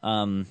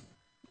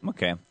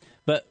 Okay,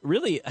 but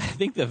really, I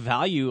think the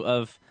value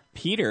of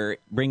Peter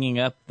bringing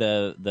up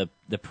the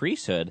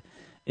priesthood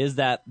is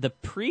that the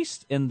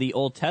priest in the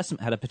Old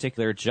Testament had a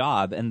particular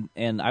job,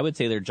 and I would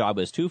say their job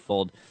was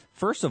twofold.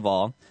 First of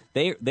all,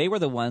 they were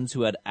the ones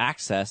who had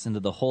access into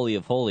the Holy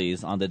of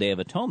Holies on the Day of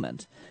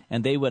Atonement,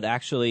 and they would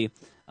actually,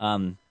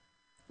 not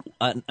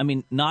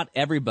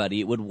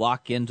everybody would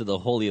walk into the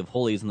Holy of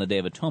Holies on the Day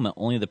of Atonement,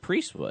 only the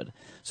priest would.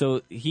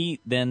 So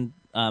he then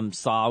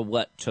saw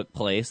what took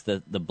place,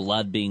 the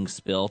blood being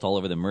spilt all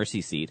over the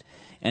mercy seat.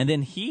 And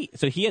then he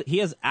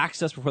has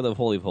access before the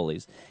Holy of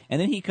Holies. And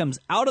then he comes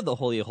out of the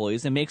Holy of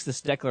Holies and makes this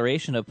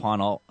declaration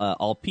upon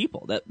all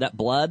people, that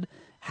blood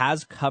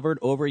has covered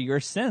over your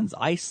sins.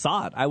 I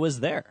saw it. I was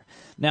there.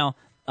 Now,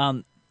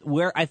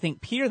 where I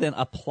think Peter then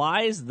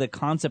applies the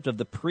concept of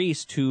the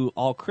priest to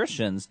all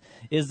Christians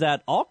is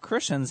that all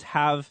Christians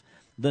have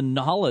the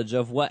knowledge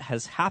of what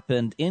has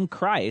happened in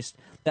Christ,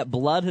 that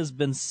blood has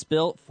been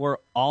spilt for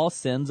all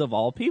sins of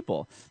all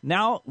people.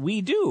 Now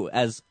we do,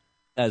 as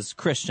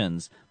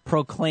Christians,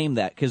 proclaim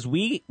that, because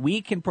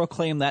we can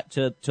proclaim that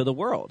to the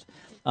world.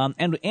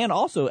 And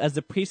also, as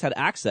the priest had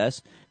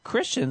access,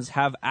 Christians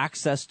have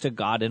access to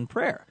God in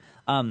prayer.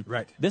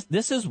 Right.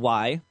 This is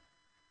why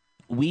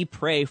we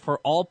pray for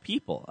all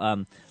people.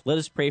 Let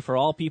us pray for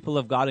all people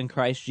of God in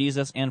Christ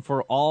Jesus and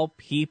for all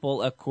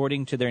people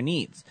according to their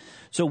needs.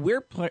 So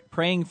we're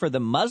praying for the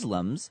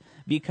Muslims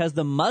because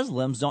the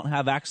Muslims don't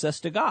have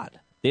access to God.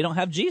 They don't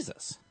have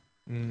Jesus.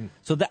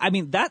 So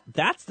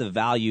that's the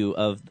value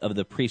of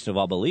the priest of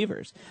all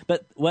believers.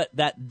 But what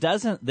that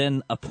doesn't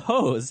then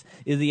oppose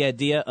is the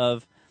idea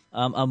of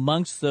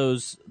amongst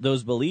those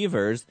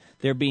believers,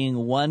 there being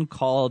one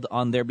called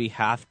on their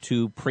behalf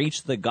to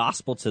preach the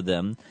gospel to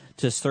them,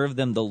 to serve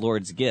them the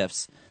Lord's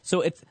gifts.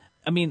 So it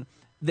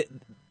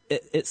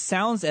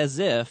sounds as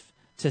if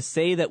to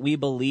say that we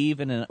believe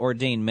in an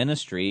ordained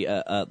ministry,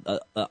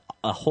 a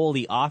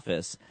holy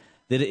office,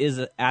 that it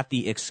is at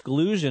the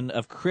exclusion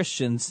of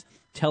Christians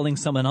telling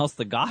someone else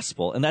the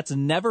gospel. And that's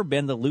never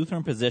been the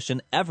Lutheran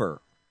position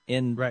ever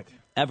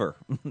ever.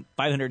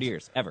 500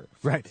 years, ever.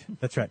 Right,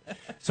 that's right.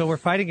 So we're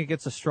fighting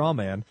against a straw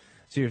man.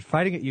 So you're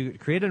fighting it. You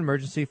create an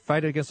emergency,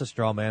 fight against a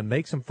straw man,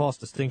 make some false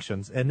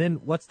distinctions, and then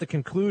what's the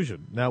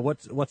conclusion? Now,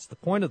 what's the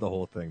point of the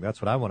whole thing?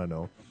 That's what I want to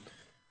know.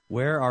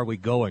 Where are we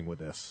going with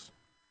this?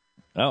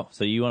 Oh,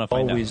 so you want to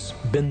find always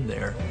been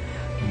there,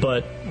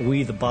 but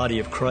we, the body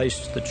of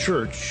Christ, the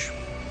church,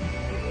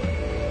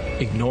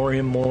 ignore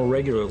him more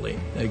regularly,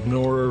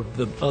 ignore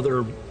the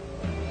other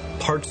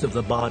parts of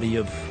the body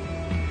of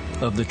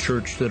the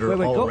church that are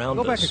all around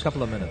us. Go back a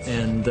couple of minutes.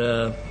 And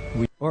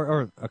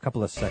or a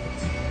couple of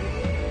seconds.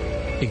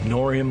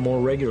 Ignore him more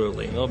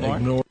regularly. A little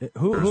more?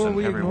 Who are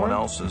we everyone ignoring?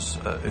 else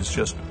is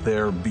just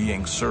there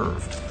being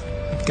served.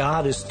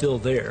 God is still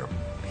there.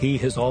 He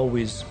has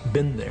always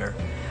been there.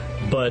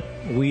 But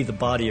we, the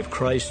body of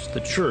Christ, the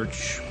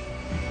church,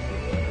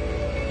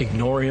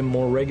 ignore him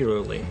more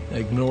regularly.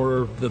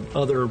 Ignore the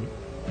other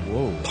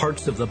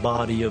parts of the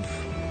body of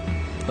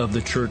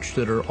the church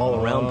that are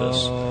all around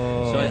us.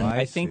 So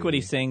I think what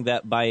he's saying,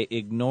 that by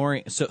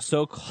ignoring,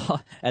 so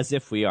as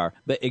if we are,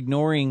 but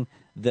ignoring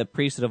the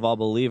priesthood of all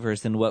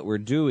believers, then what we're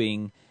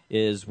doing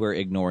is we're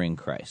ignoring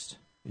Christ.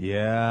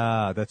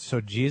 Yeah,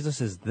 so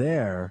Jesus is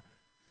there,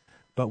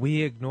 but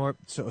we ignore.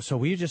 So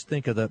we just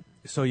think of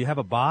so you have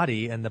a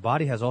body, and the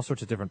body has all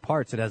sorts of different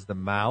parts. It has the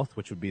mouth,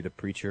 which would be the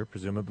preacher,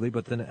 presumably,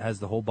 but then it has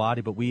the whole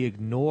body. But we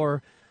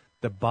ignore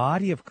the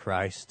body of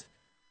Christ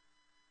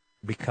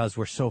because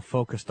we're so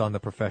focused on the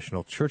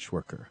professional church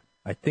worker.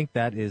 I think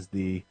that's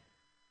the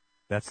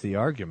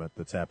argument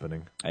that's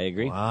happening. I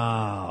agree.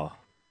 Wow.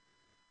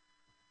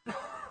 Let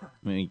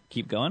me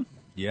keep going?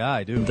 Yeah,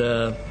 I do.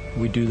 And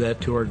we do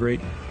that to our great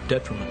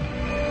detriment.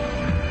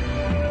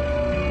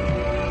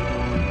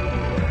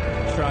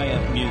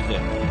 Triumph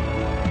music.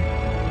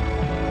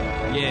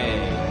 Yay.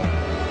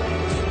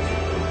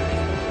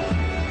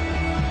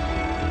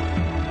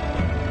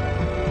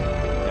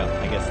 Well,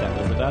 I guess that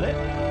was about it.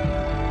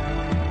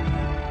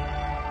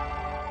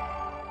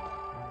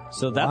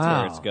 So that's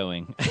where it's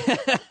going.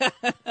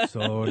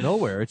 So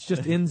nowhere. It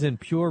just ends in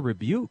pure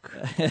rebuke.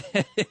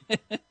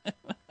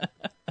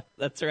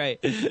 That's right.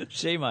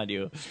 Shame on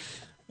you.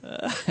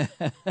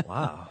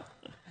 Wow.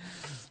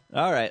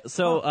 All right.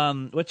 So,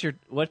 what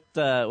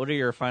are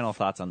your final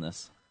thoughts on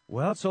this?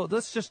 Well, so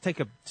let's just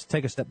take a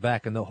step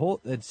back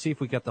and see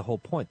if we get the whole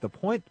point. The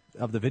point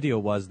of the video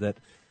was that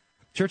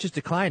church is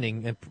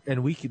declining,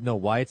 and we could know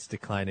why it's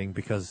declining,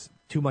 because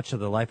too much of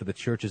the life of the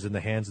church is in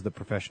the hands of the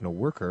professional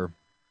worker.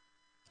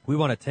 We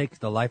want to take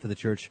the life of the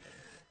church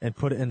and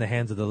put it in the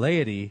hands of the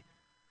laity.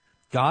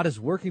 God is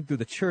working through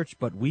the church,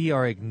 but we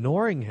are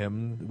ignoring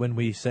him when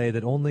we say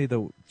that only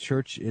the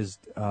church is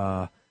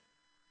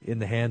in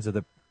the hands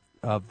of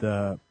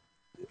the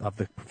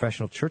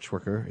professional church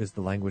worker, is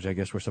the language I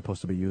guess we're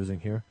supposed to be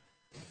using here.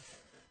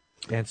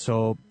 And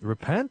so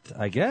repent,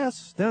 I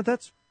guess. Now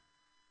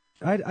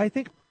I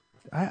think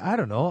I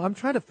don't know. I'm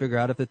trying to figure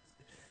out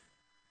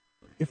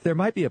if there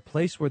might be a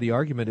place where the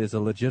argument is a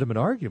legitimate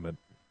argument.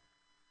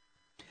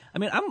 I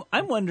mean,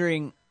 I'm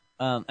wondering.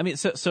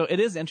 So it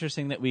is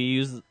interesting that we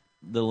use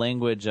the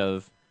language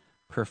of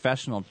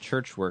professional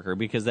church worker,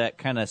 because that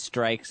kind of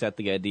strikes at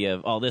the idea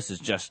of, oh, this is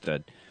just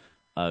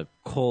a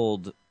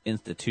cold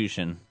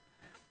institution.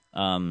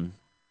 And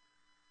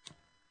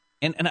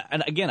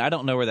again, I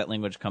don't know where that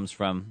language comes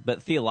from,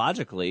 but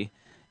theologically,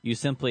 you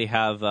simply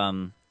have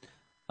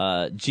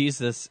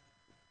Jesus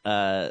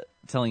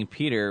telling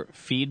Peter,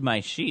 "Feed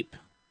my sheep,"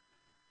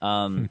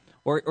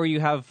 or you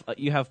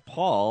have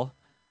Paul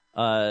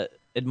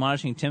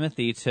admonishing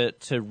Timothy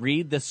to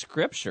read the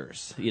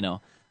scriptures. You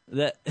know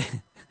that.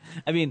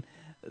 I mean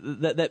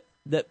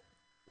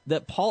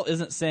that Paul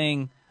isn't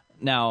saying,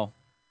 now,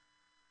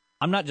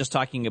 I'm not just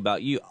talking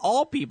about you.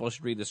 All people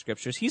should read the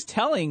scriptures. He's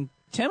telling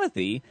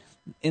Timothy,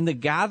 in the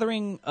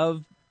gathering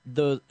of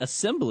the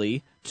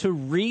assembly to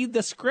read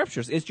the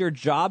scriptures. It's your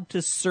job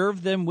to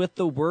serve them with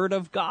the word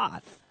of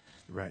God.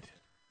 Right.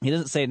 He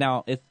doesn't say,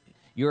 now, it's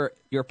your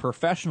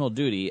professional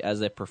duty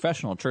as a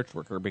professional church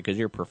worker, because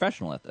you're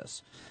professional at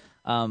this.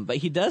 But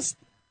he does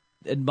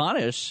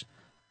admonish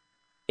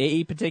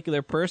a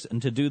particular person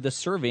to do the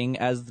serving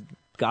as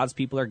God's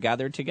people are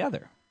gathered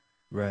together.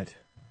 Right.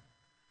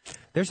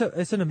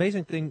 It's an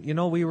amazing thing.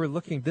 We were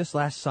looking this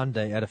last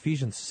Sunday at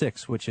Ephesians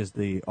 6, which is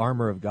the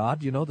armor of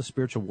God, the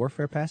spiritual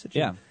warfare passage.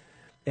 Yeah.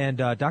 And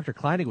Dr.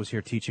 Kleinig was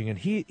here teaching, and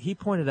he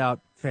pointed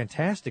out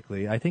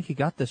fantastically, I think he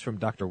got this from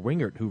Dr.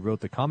 Wingert, who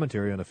wrote the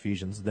commentary on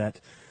Ephesians, that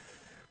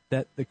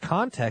the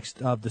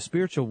context of the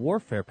spiritual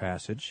warfare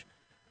passage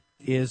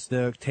is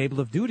the table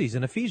of duties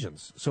in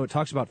Ephesians. So it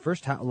talks about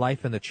first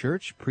life in the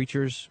church,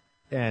 preachers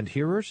and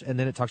hearers, and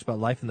then it talks about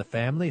life in the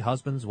family,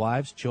 husbands,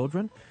 wives,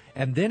 children,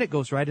 and then it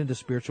goes right into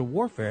spiritual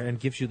warfare and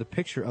gives you the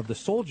picture of the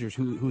soldiers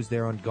who's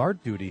there on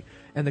guard duty.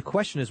 And the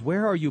question is,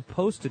 where are you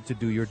posted to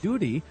do your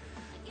duty?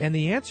 And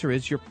the answer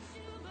is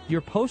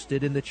you're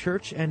posted in the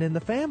church and in the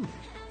family.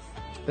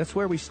 That's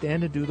where we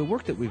stand and do the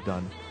work that we've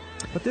done.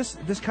 But this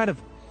kind of,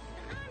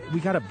 we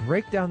got to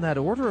break down that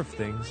order of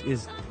things.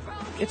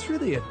 It's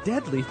really a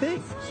deadly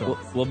thing. So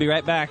we'll be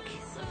right back.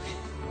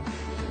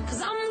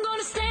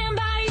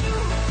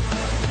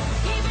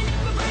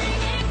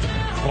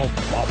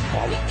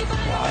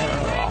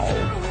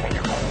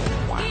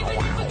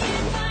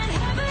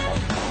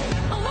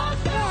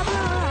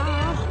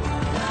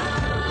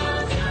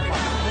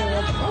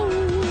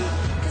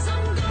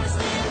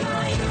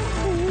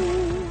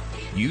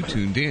 You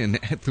tuned in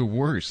at the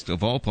worst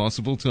of all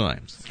possible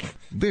times.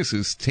 This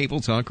is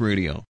Table Talk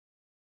Radio.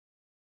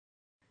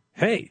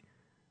 Hey,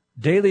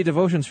 daily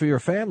devotions for your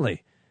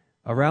family.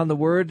 Around the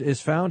Word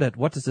is found at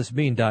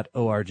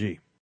whatdoesthismean.org.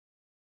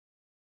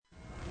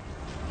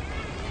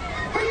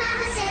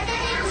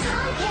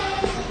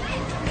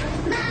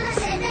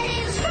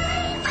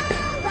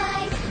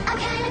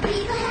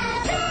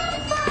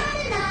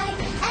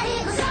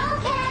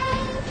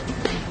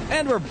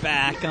 And we're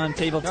back on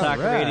Table Talk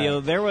Radio.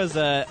 There was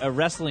a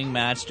wrestling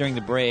match during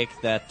the break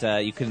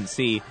that you couldn't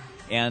see,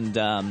 and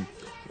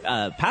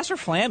Pastor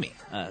Flammy,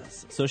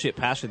 associate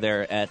pastor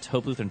there at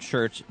Hope Lutheran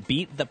Church,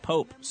 beat the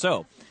Pope.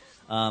 So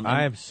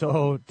I am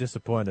so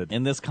disappointed.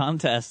 In this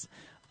contest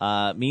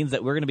means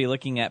that we're going to be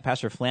looking at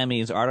Pastor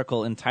Flammy's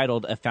article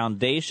entitled "A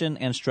Foundation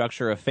and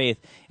Structure of Faith."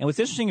 And what's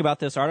interesting about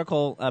this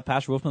article,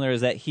 Pastor Wolfmuller,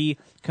 is that he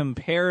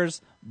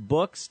compares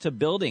books to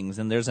buildings,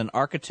 and there's an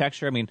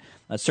architecture. I mean,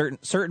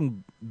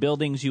 certain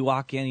buildings you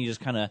walk in, you just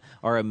kind of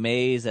are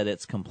amazed at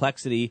its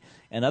complexity,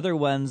 and other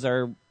ones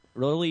are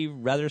really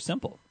rather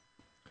simple.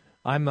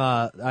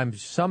 I'm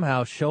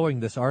somehow showing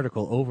this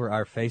article over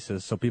our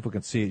faces so people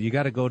can see it. You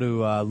got to go to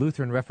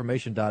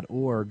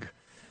LutheranReformation.org.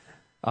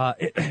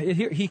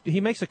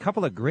 He makes a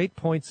couple of great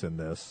points in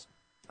this,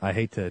 I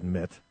hate to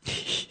admit.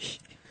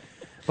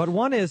 But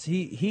one is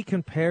he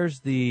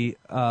compares the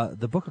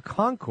Book of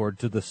Concord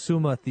to the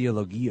Summa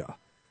Theologia.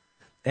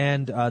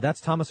 And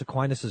that's Thomas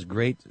Aquinas'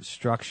 great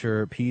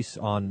structure piece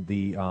on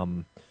the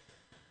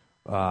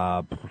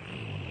of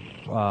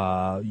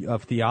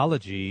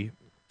theology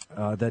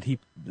that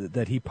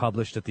he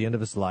published at the end of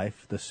his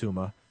life, the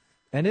Summa.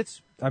 And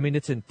it's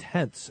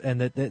intense,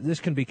 and that this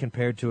can be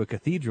compared to a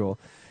cathedral.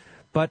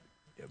 But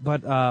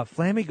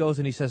Flammy goes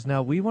and he says,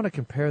 now we want to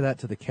compare that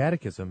to the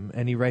Catechism,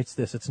 and he writes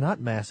this: it's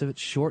not massive,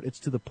 it's short, it's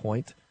to the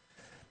point.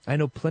 I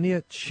know plenty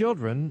of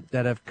children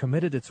that have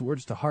committed its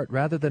words to heart.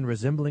 Rather than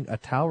resembling a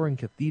towering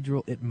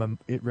cathedral, it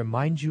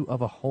reminds you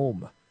of a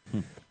home.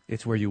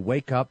 It's where you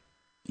wake up,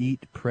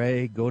 eat,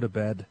 pray, go to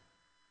bed.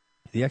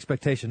 The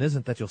expectation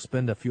isn't that you'll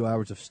spend a few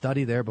hours of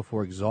study there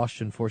before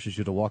exhaustion forces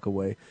you to walk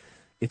away.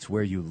 It's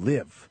where you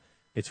live.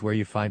 It's where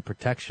you find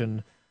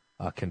protection,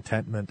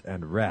 contentment,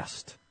 and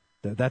rest.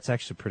 That's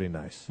actually pretty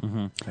nice.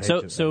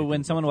 Mm-hmm. So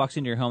when someone walks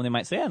into your home, they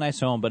might say, a nice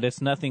home, but it's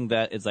nothing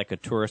that is like a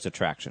tourist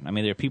attraction. I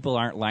mean, people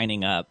aren't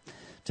lining up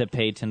to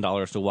pay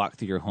 $10 to walk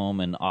through your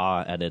home in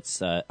awe at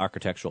its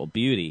architectural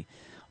beauty.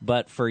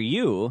 But for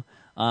you,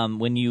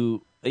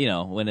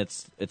 when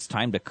it's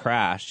time to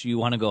crash, you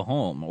want to go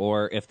home.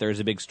 Or if there's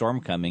a big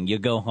storm coming, you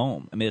go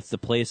home. I mean, it's the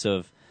place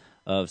of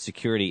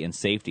security and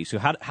safety. So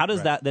how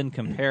does that then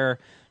compare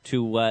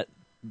to what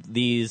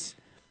these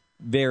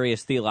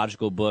various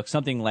theological books,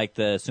 something like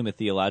the Summa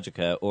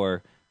Theologica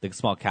or the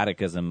Small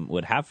Catechism,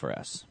 would have for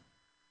us?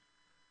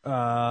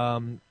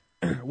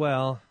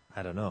 Well,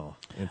 I don't know.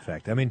 In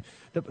fact, I mean,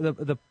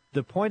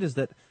 the point is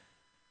that,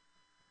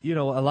 a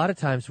lot of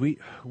times we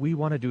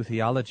want to do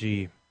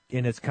theology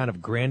in its kind of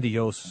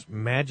grandiose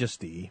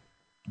majesty,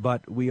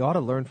 but we ought to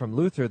learn from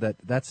Luther that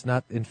that's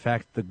not, in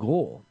fact, the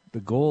goal.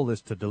 The goal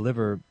is to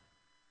deliver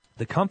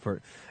the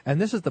comfort.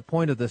 And this is the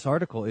point of this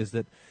article, is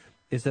that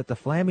the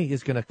Flammy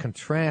is going to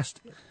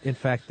contrast, in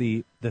fact,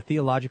 the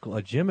theological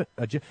did you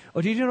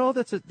know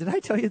that? Did I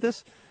tell you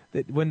this?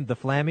 That when the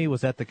Flammy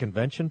was at the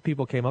convention,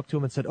 people came up to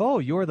him and said, "Oh,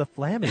 you're the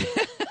Flammy,"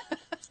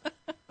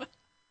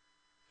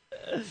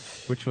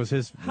 which was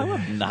his. How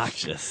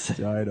obnoxious!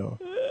 I know.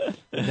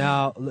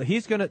 Now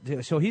he's going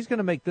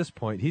to make this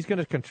point. He's going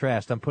to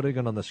contrast. I'm putting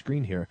it on the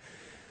screen here,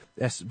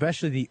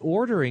 especially the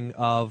ordering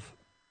of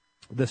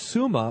the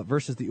Summa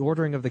versus the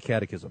ordering of the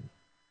Catechism.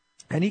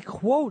 And he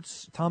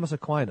quotes Thomas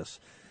Aquinas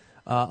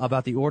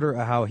about the order,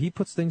 how he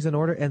puts things in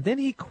order, and then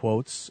he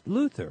quotes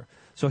Luther.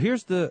 So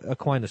here's the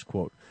Aquinas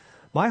quote.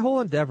 My whole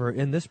endeavor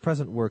in this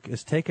present work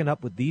is taken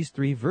up with these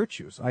three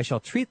virtues. I shall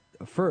treat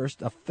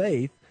first of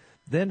faith,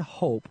 then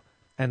hope,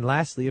 and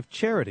lastly of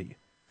charity.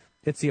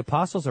 It's the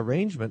apostles'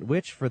 arrangement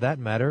which, for that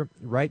matter,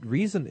 right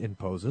reason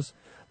imposes.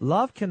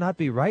 Love cannot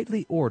be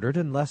rightly ordered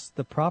unless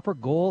the proper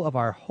goal of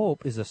our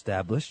hope is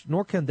established,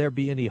 nor can there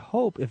be any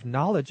hope if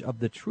knowledge of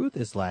the truth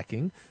is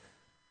lacking.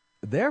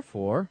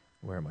 Therefore,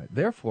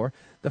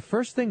 the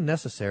first thing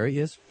necessary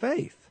is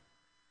faith,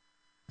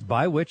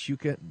 by which you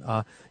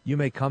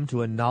may come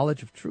to a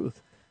knowledge of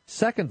truth.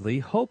 Secondly,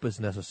 hope is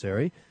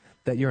necessary,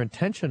 that your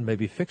intention may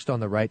be fixed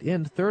on the right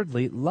end.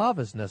 Thirdly, love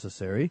is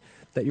necessary,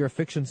 that your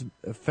affections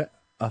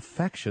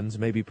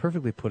may be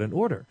perfectly put in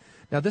order.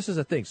 Now, this is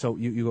a thing. So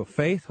you go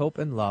faith, hope,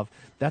 and love.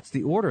 That's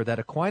the order that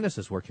Aquinas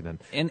is working in.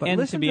 And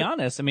to be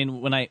honest, I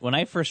mean, when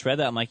I first read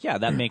that, I'm like, yeah,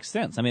 that makes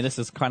sense. I mean, this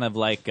is kind of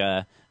like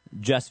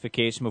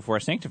justification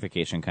before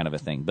sanctification kind of a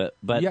thing. But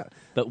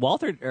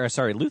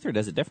Luther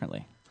does it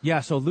differently.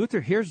 Yeah, so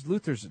here's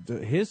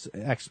his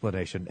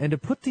explanation. And to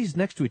put these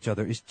next to each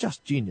other is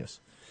just genius.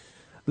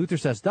 Luther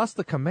says, thus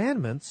the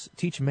commandments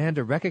teach man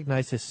to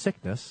recognize his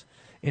sickness,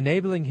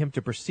 enabling him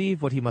to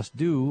perceive what he must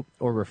do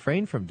or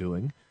refrain from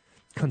doing,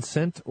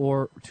 consent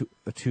to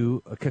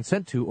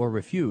or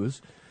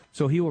refuse,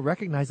 so he will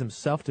recognize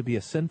himself to be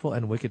a sinful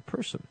and wicked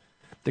person.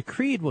 The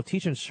creed will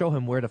teach and show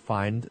him where to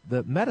find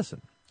the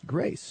medicine,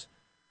 grace,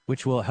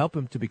 which will help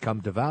him to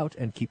become devout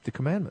and keep the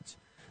commandments.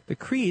 The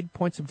creed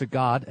points him to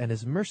God and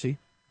his mercy,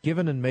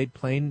 given and made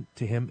plain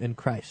to him in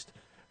Christ.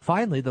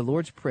 Finally, the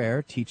Lord's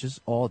Prayer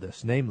teaches all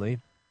this, namely,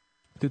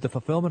 through the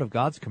fulfillment of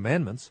God's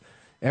commandments,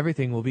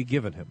 everything will be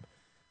given him.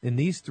 And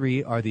these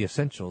three are the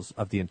essentials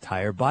of the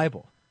entire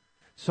Bible.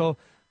 So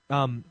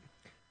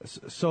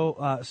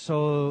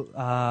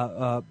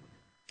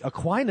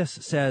Aquinas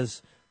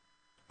says,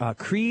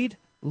 creed,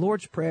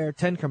 Lord's Prayer,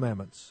 10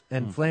 Commandments.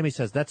 And Flammy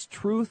says, that's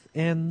truth,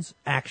 ends,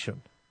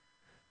 action.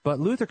 But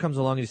Luther comes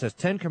along and he says,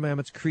 10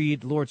 Commandments,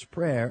 creed, Lord's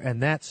Prayer,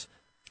 and that's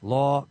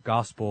law,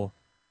 gospel,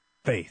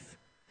 faith.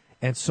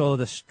 And so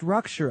the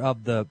structure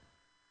of the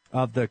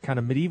kind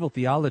of medieval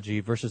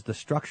theology versus the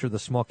structure of the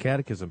small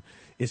catechism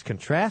is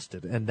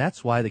contrasted, and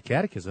that's why the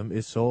catechism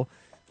is so,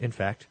 in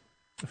fact,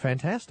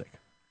 fantastic.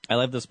 I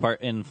love this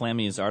part in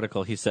Flammy's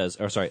article. He says,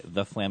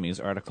 the Flammy's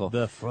article.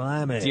 The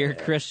Flammy. Dear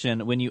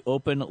Christian, when you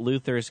open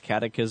Luther's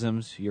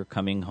catechisms, you're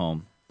coming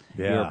home.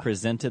 Yeah. You are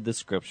presented the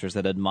scriptures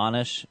that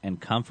admonish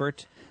and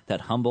comfort,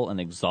 that humble and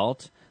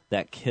exalt,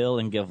 that kill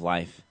and give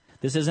life.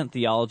 This isn't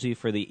theology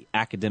for the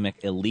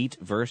academic elite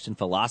versed in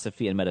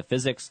philosophy and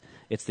metaphysics.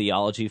 It's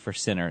theology for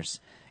sinners.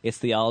 It's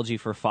theology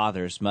for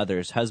fathers,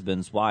 mothers,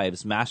 husbands,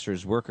 wives,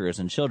 masters, workers,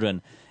 and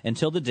children.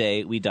 Until the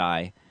day we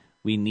die,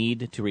 we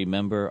need to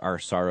remember our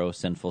sorrow,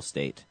 sinful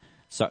state.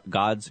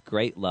 God's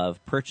great love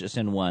purchased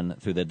and won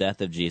through the death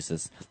of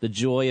Jesus. The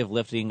joy of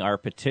lifting our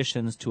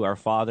petitions to our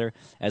Father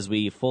as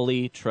we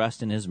fully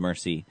trust in His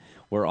mercy.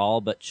 We're all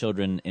but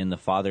children in the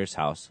Father's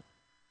house.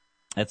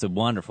 That's a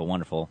wonderful,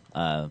 wonderful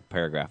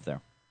paragraph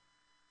there.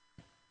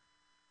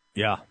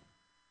 Yeah.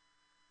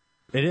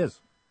 It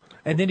is.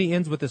 And then he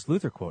ends with this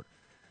Luther quote.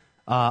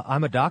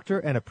 I'm a doctor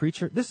and a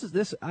preacher.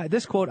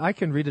 This quote, I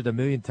can read it a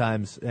million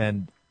times,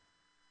 and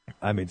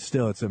I mean,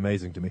 still, it's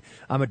amazing to me.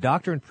 I'm a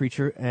doctor and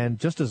preacher, and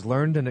just as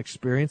learned and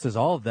experienced as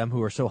all of them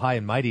who are so high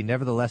and mighty.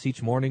 Nevertheless,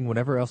 each morning,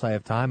 whenever else I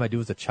have time, I do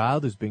as a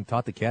child who's being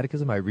taught the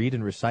catechism. I read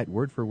and recite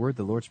word for word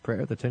the Lord's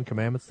Prayer, the 10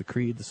 Commandments, the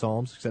Creed, the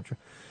Psalms, etc.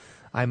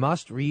 I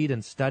must read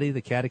and study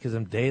the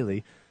catechism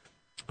daily,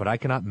 but I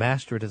cannot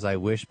master it as I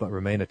wish, but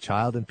remain a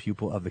child and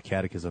pupil of the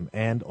catechism,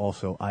 and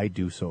also I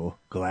do so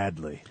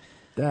gladly.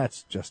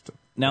 That's just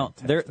now.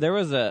 There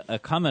was a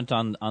comment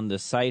on the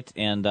site,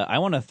 and I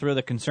want to throw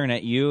the concern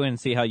at you and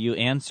see how you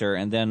answer,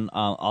 and then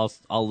I'll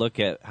look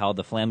at how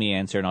the Flammy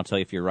answered, and I'll tell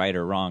you if you're right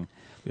or wrong.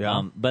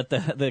 Yeah. But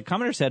the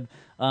commenter said,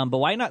 but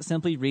why not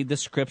simply read the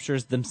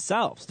scriptures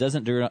themselves?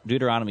 Doesn't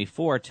Deuteronomy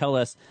 4 tell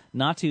us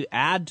not to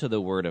add to the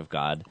word of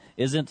God?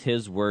 Isn't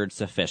His word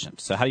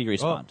sufficient? So how do you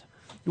respond?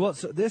 Well,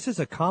 so this is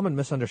a common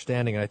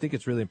misunderstanding, and I think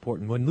it's really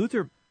important. When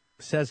Luther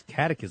says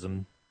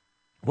catechism,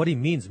 what he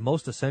means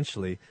most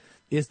essentially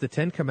is the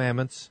 10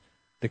 Commandments,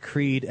 the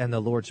Creed, and the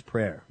Lord's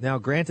Prayer. Now,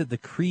 granted, the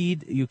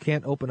Creed, you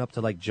can't open up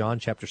to like John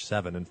chapter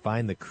 7 and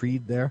find the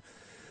Creed there,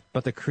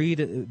 but the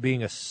Creed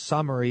being a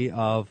summary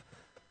of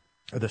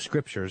the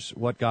Scriptures,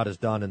 what God has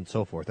done, and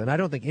so forth. And I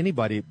don't think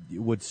anybody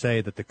would say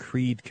that the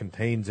Creed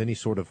contains any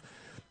sort of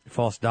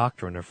false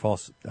doctrine or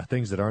false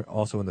things that aren't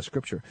also in the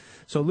Scripture.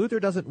 So Luther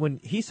doesn't,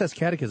 when he says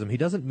catechism, he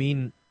doesn't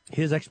mean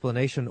his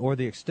explanation or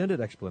the extended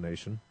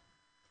explanation,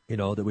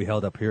 that we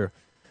held up here.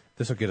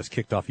 This will get us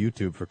kicked off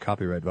YouTube for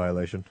copyright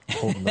violation.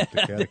 Holding up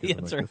the catechism.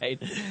 That's like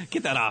right.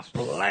 Get that off.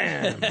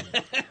 Blam.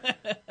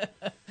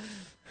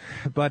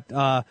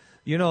 But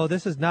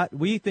this is not,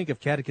 we think of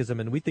catechism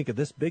and we think of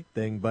this big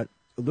thing, but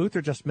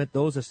Luther just meant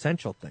those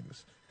essential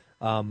things.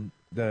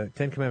 The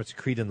Ten Commandments,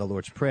 Creed, and the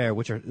Lord's Prayer,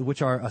 which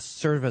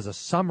serve as a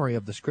summary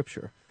of the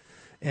Scripture.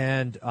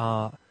 And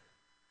so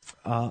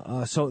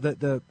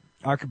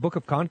our Book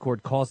of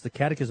Concord calls the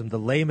Catechism the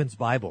layman's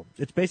Bible.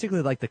 It's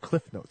basically like the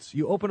Cliff Notes.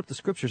 You open up the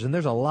Scriptures, and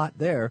there's a lot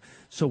there.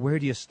 So where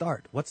do you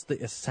start? What's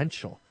the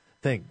essential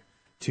thing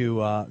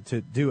to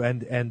do?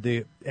 And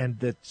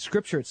the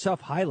Scripture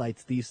itself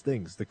highlights these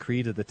things: the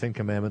Creed, of the Ten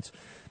Commandments,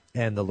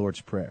 and the Lord's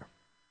Prayer.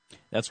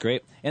 That's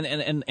great. And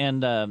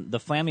the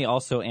Flammey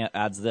also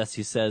adds this.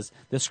 He says,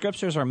 the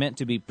Scriptures are meant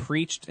to be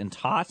preached and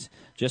taught,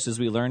 just as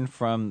we learn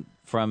from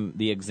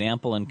the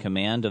example and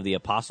command of the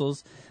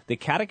apostles. The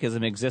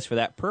Catechism exists for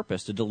that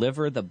purpose, to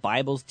deliver the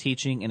Bible's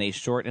teaching in a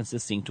short and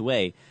succinct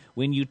way.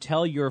 When you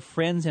tell your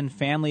friends and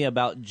family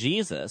about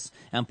Jesus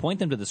and point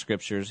them to the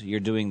Scriptures, you're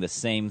doing the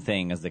same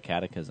thing as the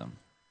Catechism.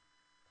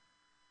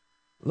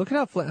 Look at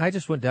how I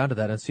just went down to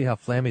that and see how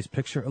Flammy's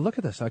picture. Look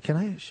at this. Can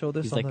I show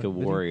this? He's like a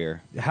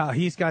warrior. How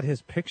he's got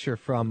his picture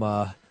from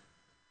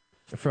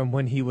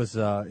when he was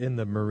in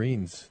the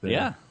Marines. There.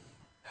 Yeah.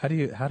 How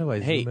do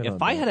I? Hey, zoom in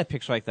if on I that? had a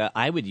picture like that,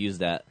 I would use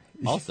that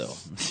also.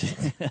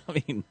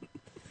 I mean,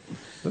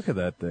 look at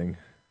that thing.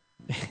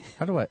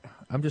 How do I?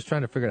 I'm just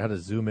trying to figure out how to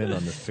zoom in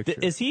on this picture.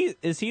 Is he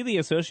the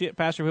associate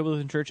pastor of Hope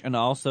Lutheran Church and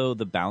also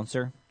the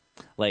bouncer?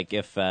 Like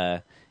if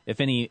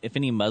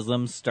any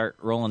Muslims start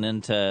rolling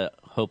into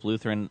Hope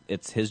Lutheran,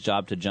 it's his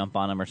job to jump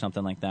on them or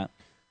something like that?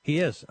 He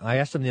is. I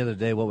asked him the other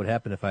day what would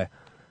happen if I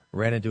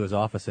ran into his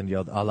office and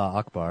yelled Allah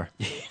Akbar.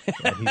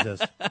 And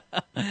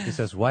he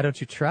says, why don't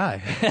you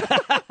try?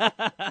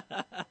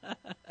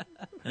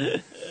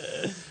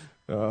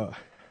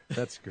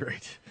 That's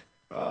great.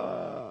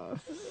 All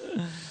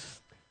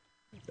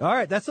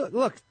right,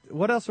 look,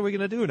 what else are we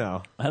going to do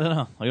now? I don't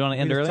know. You want to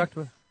end early?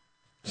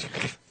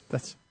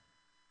 That's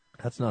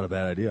not a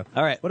bad idea.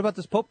 All right. What about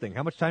this Pope thing?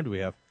 How much time do we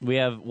have? We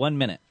have 1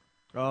 minute.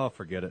 Oh,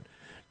 forget it.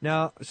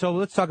 Now, so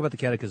let's talk about the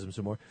Catechism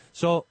some more.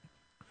 So,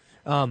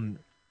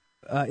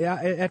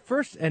 at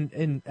first,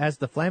 and as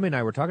the Flammey and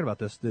I were talking about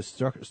the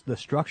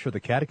structure of the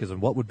Catechism,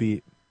 what would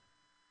be,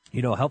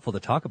 helpful to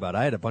talk about?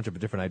 I had a bunch of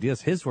different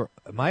ideas.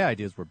 My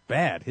ideas were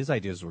bad. His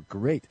ideas were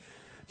great.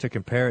 To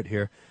compare it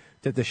here,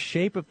 that the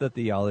shape of the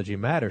theology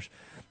matters,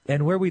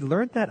 and where we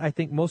learned that, I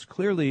think, most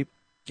clearly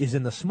is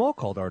in the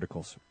Smalcald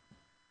articles,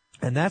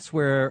 and that's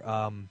where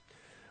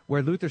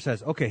Luther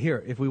says, okay,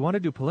 here, if we want to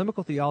do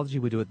polemical theology,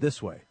 we do it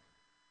this way.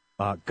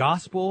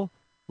 Gospel,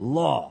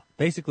 law.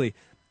 Basically,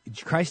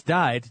 Christ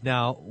died.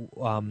 Now,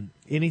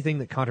 anything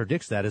that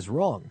contradicts that is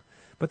wrong.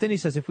 But then he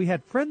says, if we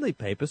had friendly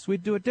papists,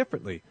 we'd do it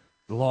differently.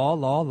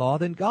 Law,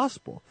 then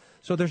gospel.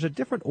 So there's a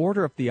different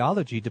order of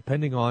theology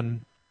depending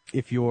on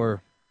if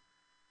you're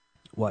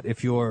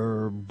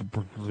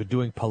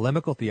doing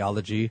polemical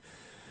theology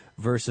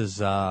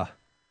versus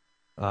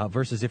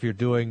if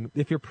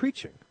you're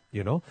preaching.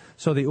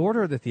 So the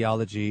order of the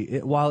theology,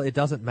 while it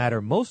doesn't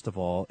matter most of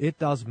all, it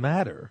does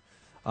matter.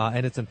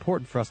 And it's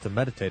important for us to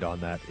meditate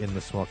on that in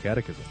the Small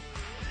Catechism.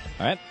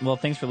 All right. Well,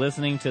 thanks for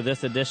listening to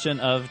this edition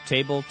of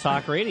Table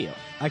Talk Radio.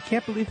 I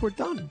can't believe we're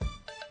done.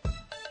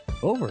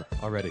 Over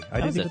already. I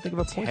didn't even think of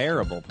a point.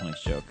 Terrible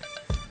points joke.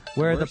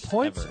 Where the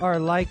points are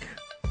like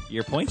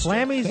your points.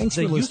 Flammy's. Thanks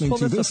for listening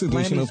to this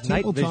edition of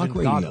Table Talk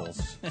Radio.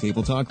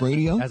 Table Talk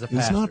Radio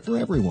is not for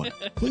everyone.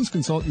 Please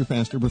consult your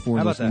pastor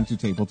before listening to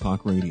Table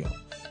Talk Radio.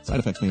 Side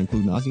effects may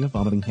include nausea,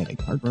 vomiting, headache,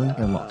 heartburn,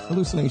 hair loss,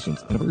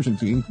 hallucinations, and aversion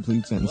to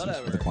incomplete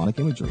sentences with aquatic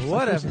imagery,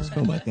 psychosis,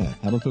 coma, death,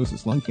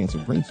 halitosis, lung cancer,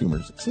 brain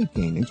tumors, sleep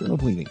gain, internal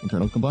bleeding,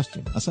 internal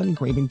combustion, a sudden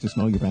craving to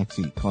smell your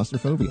backseat,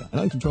 claustrophobia, an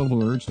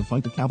uncontrollable urge to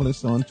fight the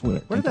Calvinists on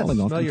Twitter. Where did that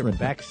smell your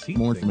backseat? For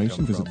more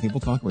information, visit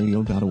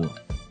tabletalkradio.org.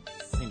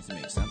 Seems to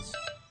make sense.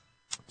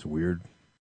 It's weird.